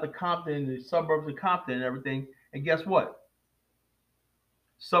moved out to Compton, the suburbs of Compton and everything. And guess what?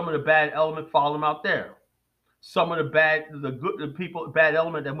 Some of the bad element followed them out there. Some of the bad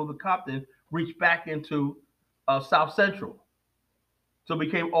element that moved to Compton reached back into South Central. So it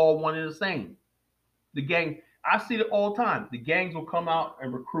became all one and the same. The gang, I see it all the time. The gangs will come out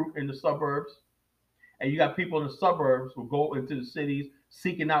and recruit in the suburbs. And you got people in the suburbs who go into the cities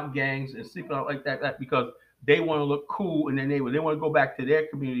seeking out gangs and seeking out like that because they want to look cool in their neighborhood. They want to go back to their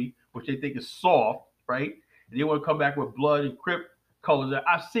community, which they think is soft, right? And they want to come back with blood and Crip colors.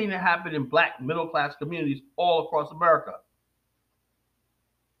 I've seen it happen in black middle-class communities all across America.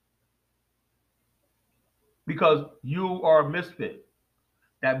 Because you are a misfit.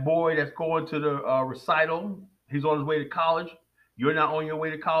 That boy that's going to the recital, he's on his way to college. You're not on your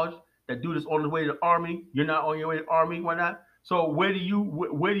way to college. That dude is on his way to the army. You're not on your way to the army. Why not? So where do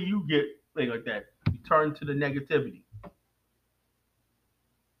you get things like that? You turn to the negativity.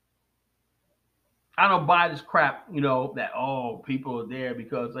 I don't buy this crap, that people are there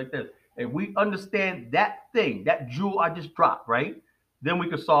because like this. If we understand that thing, that jewel I just dropped, right? Then we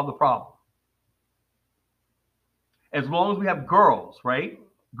can solve the problem. As long as we have girls, right?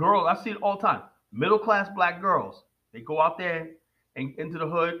 Girls, I see it all the time. Middle-class black girls, they go out there and into the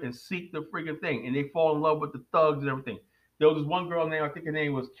hood and seek the freaking thing, and they fall in love with the thugs and everything. There was this one girl named, I think her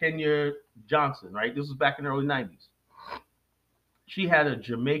name was Kenya Johnson, right? This was back in the early 90s. She had a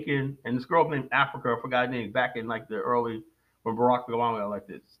Jamaican, and this girl named Africa, I forgot her name, back in like the early, when Barack Obama got like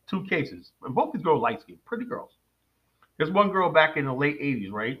this. 2 cases. And both these girls light-skinned, pretty girls. There's one girl back in the late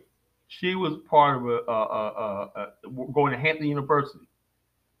 80s, right? She was part of going to Hampton University.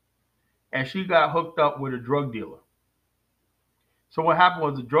 And she got hooked up with a drug dealer. So what happened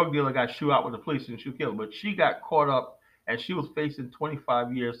was the drug dealer got shot out with the police and she killed her. But she got caught up and she was facing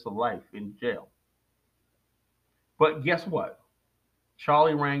 25 years to life in jail. But guess what?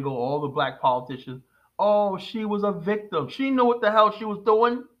 Charlie Rangel, all the black politicians, she was a victim. She knew what the hell she was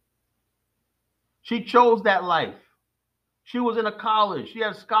doing. She chose that life. She was in a college. She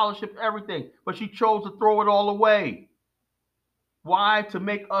had a scholarship, everything. But she chose to throw it all away. Why? To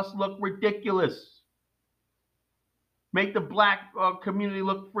make us look ridiculous. Make the black community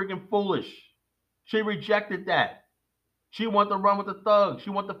look freaking foolish. She rejected that. She wanted to run with the thugs. She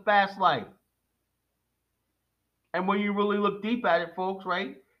wanted the fast life. And when you really look deep at it, folks,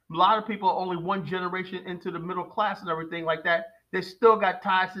 right? A lot of people are only one generation into the middle class and everything like that. They still got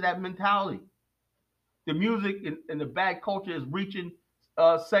ties to that mentality. The music and the bad culture is reaching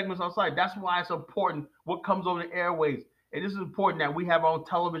segments outside. That's why it's important what comes on the airways. And this is important that we have our own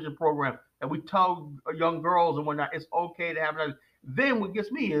television program and we tell young girls and whatnot, it's okay to have that. Then what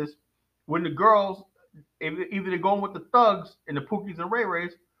gets me is when the girls, either they're going with the thugs and the Pookies and Ray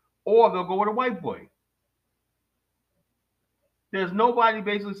Rays, or they'll go with a white boy. There's nobody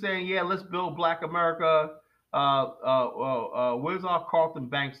basically saying, yeah, let's build Black America. Where's our Carlton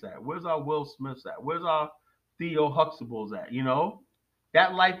Banks at? Where's our Will Smiths at? Where's our Theo Huxtables at?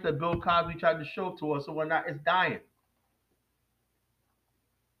 That life that Bill Cosby tried to show to us and whatnot is dying.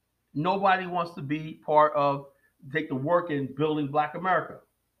 Nobody wants to be part of, take the work in building Black America.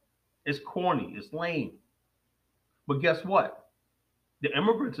 It's corny. It's lame. But guess what? The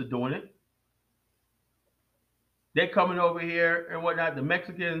immigrants are doing it. They're coming over here and whatnot. The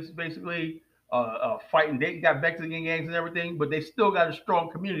Mexicans basically fighting. They got Mexican gangs and everything, but they still got a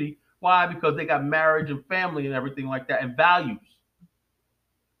strong community. Why? Because they got marriage and family and everything like that, and values.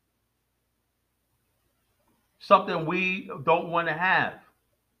 Something we don't want to have.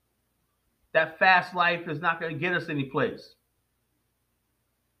 That fast life is not going to get us any place.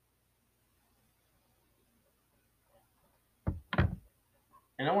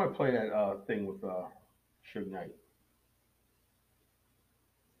 And I want to play that thing with Suge Knight.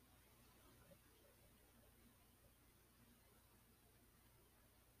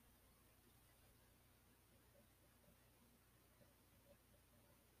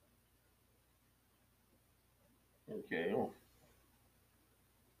 Okay,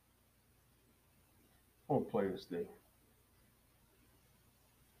 I'll play this thing.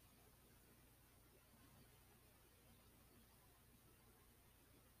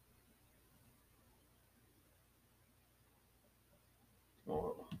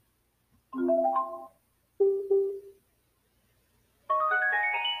 Oh.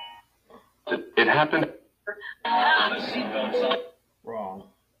 It happened. Wrong.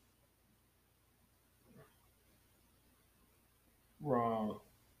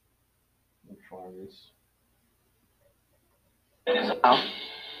 Let me find this.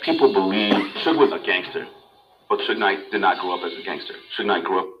 People believe Suge was a gangster, but Suge Knight did not grow up as a gangster. Suge Knight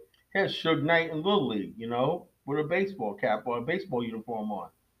grew up. Here's Suge Knight in Little League, you know, with a baseball cap or a baseball uniform on.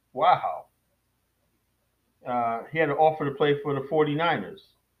 Wow. He had an offer to play for the 49ers,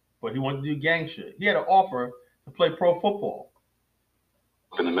 but he wanted to do gang shit. He had an offer to play pro football.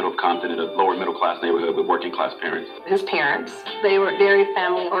 In the middle of Compton, in a lower middle class neighborhood with working class parents. His parents, they were very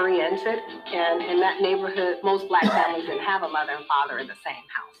family oriented, and in that neighborhood, most black families didn't have a mother and father in the same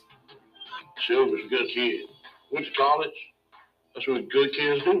house. Suge was a good kid. Went to college. That's what good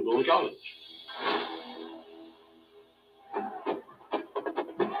kids do, go to college.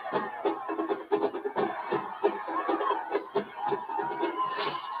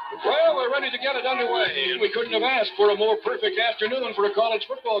 Well, we're ready to get it underway, and we couldn't have asked for a more perfect afternoon for a college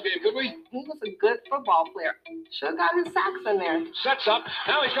football game, could we? He was a good football player. Should have got his sacks in there. Sets up.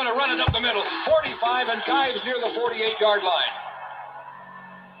 Now he's going to run it up the middle. 45 and dives near the 48-yard line.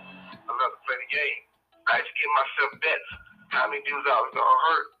 I love to play the game. I just give myself bets. How many dudes I was going to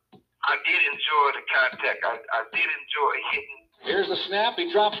hurt? I did enjoy the contact. I did enjoy hitting. Here's the snap.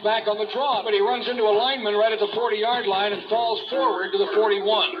 He drops back on the draw, but he runs into a lineman right at the 40-yard line and falls forward to the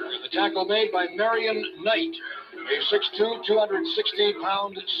 41. The tackle made by Marion Knight, a 6'2",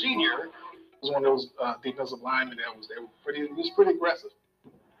 216-pound senior. He was one of those defensive linemen that was he was pretty aggressive.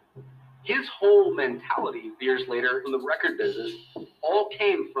 His whole mentality years later in the record business all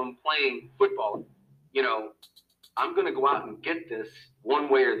came from playing football. You know, I'm going to go out and get this one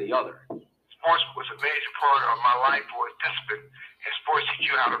way or the other. Sports was a major part of my life was discipline, and sports teach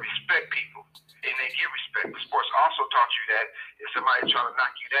you how to respect people, and they give respect. But sports also taught you that if somebody's trying to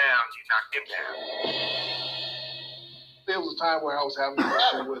knock you down, you knock them down. There was a time where I was having an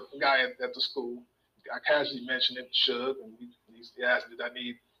issue with a guy at the school. I casually mentioned it to Suge, and he asked me, did I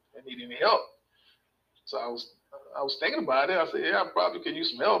need any help? So I was thinking about it. I said, yeah, I probably could use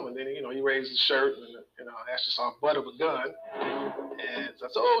some help. And then, you know, he raised his shirt, and I actually saw a butt of a gun. And so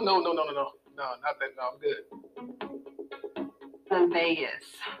I said, oh, no, not that. No, I'm good. In Vegas,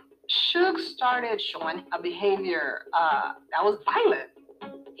 Suge started showing a behavior that was violent.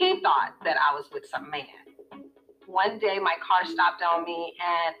 He thought that I was with some man. One day, my car stopped on me,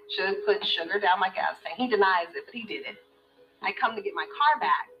 and Suge put sugar down my gas tank. He denies it, but he did it. I come to get my car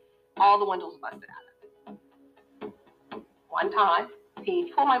back. All the windows busted out of it. One time,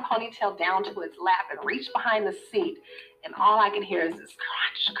 he pulled my ponytail down to his lap and reached behind the seat, and all I could hear is this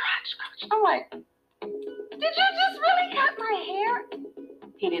crunch, crunch, crunch. I'm like, did you just really cut my hair?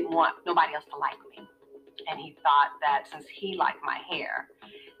 He didn't want nobody else to like me. And he thought that since he liked my hair,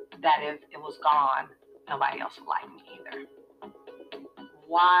 that if it was gone, nobody else would like me either.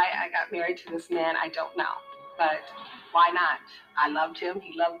 Why I got married to this man, I don't know. But why not? I loved him.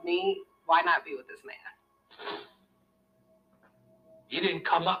 He loved me. Why not be with this man? He didn't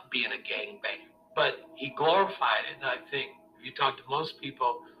come up being a gangbanger, but he glorified it. And I think if you talk to most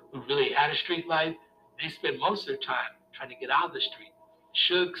people who really had a street life, they spend most of their time trying to get out of the street.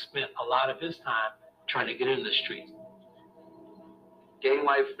 Suge spent a lot of his time trying to get in the street. Gang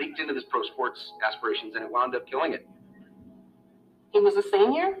life leaked into his pro sports aspirations, and it wound up killing it. He was a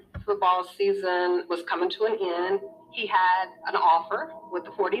senior. Football season was coming to an end. He had an offer with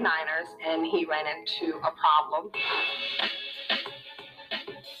the 49ers, and he ran into a problem.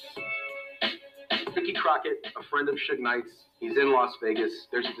 Ricky Crockett, a friend of Suge Knight's, he's in Las Vegas.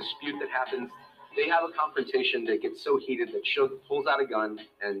 There's a dispute that happens. They have a confrontation that gets so heated that Suge pulls out a gun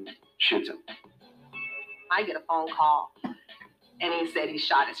and shoots him. I get a phone call, and he said he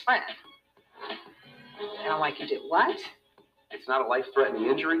shot his friend. And I'm like, you did what? It's not a life-threatening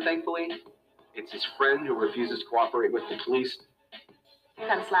injury, thankfully. It's his friend who refuses to cooperate with the police.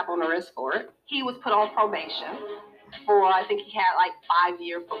 Got a slap on the wrist for it. He was put on probation for, I think he had like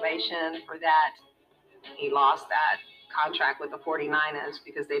 5-year probation for that. He lost that contract with the 49ers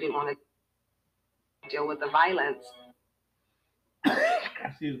because they didn't want to deal with the violence.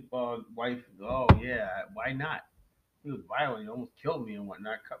 I see his wife. Oh yeah, why not? He was violent. He almost killed me and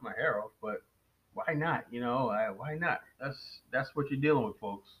whatnot. Cut my hair off, but why not? You know, why not? That's what you're dealing with,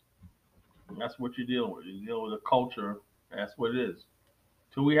 folks. That's what you're dealing with. You're dealing with a culture. That's what it is.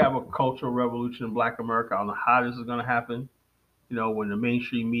 Till we have a cultural revolution in Black America, I don't know how this is going to happen. You know, when the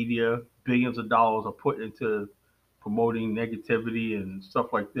mainstream media, billions of dollars are put into promoting negativity and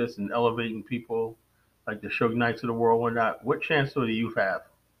stuff like this and elevating people like the Suge Knights of the world or not, what chance do the youth have?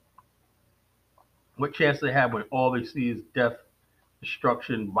 What chance do they have when all they see is death,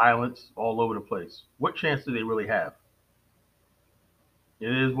 destruction, violence all over the place? What chance do they really have?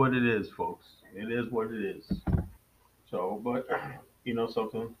 It is what it is, folks. It is what it is. So, but, you know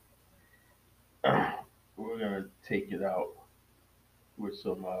something? We're going to take it out with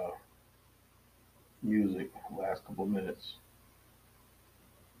some music last couple minutes.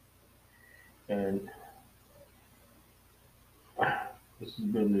 And this has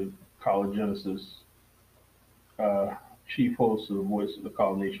been the College Genesis chief host of the Voice of the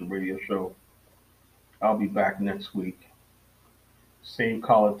College Nation radio show. I'll be back next week. Same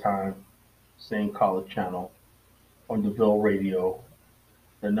caller time, same caller channel on DeVille Radio,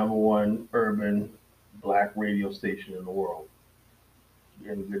 the #1 urban Black radio station in the world.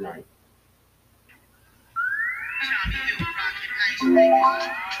 And good night.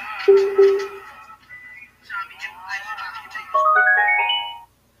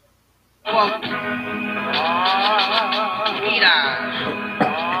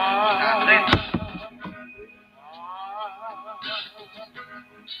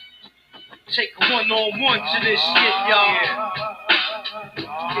 Take a one-on-one to this shit, y'all.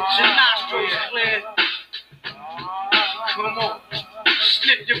 Get your nostrils clear. Come on.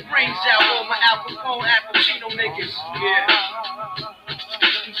 Slip your brains out, all my Al Capone, Al Pacino niggas. Yeah.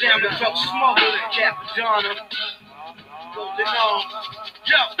 Down the drug smuggler, Capadonna. Golden on.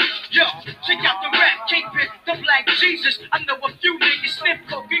 Yo, check out the rap kingpin, the Black Jesus. I know a few niggas sniff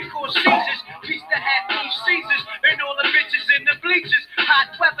coke and cause Caesars. Piece the hat from Caesars, and all the bitches in the bleachers.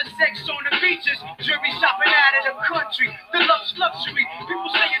 Hot weather, sex on the beaches. Jury shopping out of the country. The love's luxury.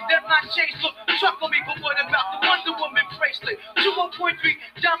 People saying they're not changed. Look, truck on me, but what about the Wonder Woman bracelet? 2.3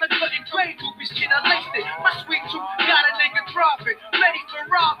 diamond cutting grade rubies, kid, I laced it. My sweet tooth got a nigga throbbing, ready for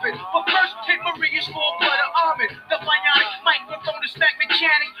robbing. But first, hit Maria's full blood of almond. The bionic microphone is back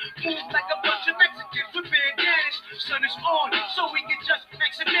mechanic. Move like a bunch of Mexicans with bandanas. Sun is on, so we can just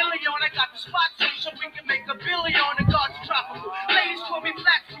Maximilian. I got the spots on, so we can make $1 billion. The God's tropical. Ladies call me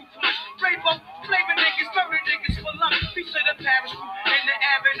Black Fruit Punch. Rainbow, flavor niggas, murder niggas for lunch. Piece of the Paris crew and the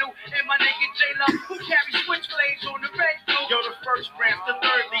Avenue. And my nigga J-Love, who carry switchblades on the radio. Yo, the first branch, the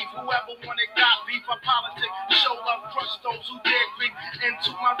third leaf. Whoever wanted got beef for politics. Show love, crush those who dare creep into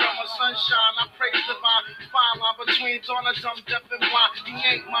my realm of sunshine. I praise divine. Fine line between dawn and dumb, deaf and blind. He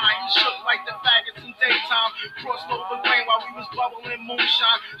ain't mine. He shook like the faggots in daytime. Crossed over grain while we was bubbling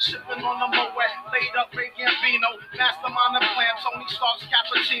moonshine. Shipping on the Moet, laid up Ray Gambino. Mastermind the plan, Tony Stark's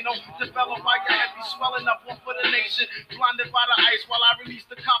cappuccino. Developed by your heavy swelling up one for the nation. Blinded by the ice while I release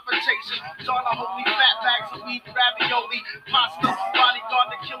the confrontation. Dawn a holy fat bags of wheat, ravioli, pasta. Bodyguard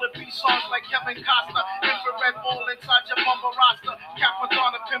the killer bee songs like Kevin Costner. Infrared ball inside your bumper roster.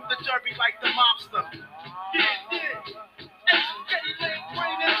 Capadonna pimp the derby like the mobster. Yeah. Ex-Getty leg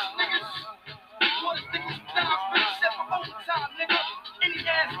brain ass niggas. Wanna think it's time, but except for overtime, nigga. Any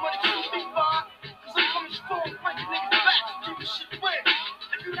ass wanna choose me fine. Cause I'm coming strong, breaking niggas back, keep this shit wet.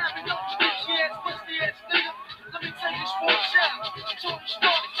 If you haven't known, bitchy ass, pussy ass nigga. Let me tell you this one shot. Tony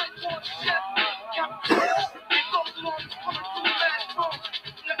Stark, straight for the chef. Capital, and those lungs coming through fast strong.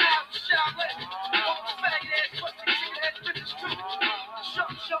 In the house of Charlotte. All the faggot ass, pussy, chicken ass bitches too.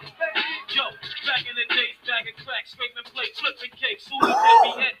 Shut, baby. Yo, back in the days, bag of crack, scraping plates, flipping cakes, suited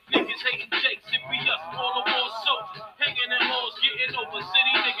heavy head niggas hating jakes. It be us, all the war soap, hanging in halls, getting over.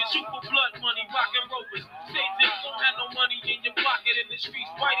 City niggas shoot for blood money, rockin' rovers. Stay dick, don't have no money in your pocket in the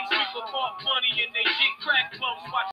streets. Whitey sweep apart money and they get crack bumps. Watch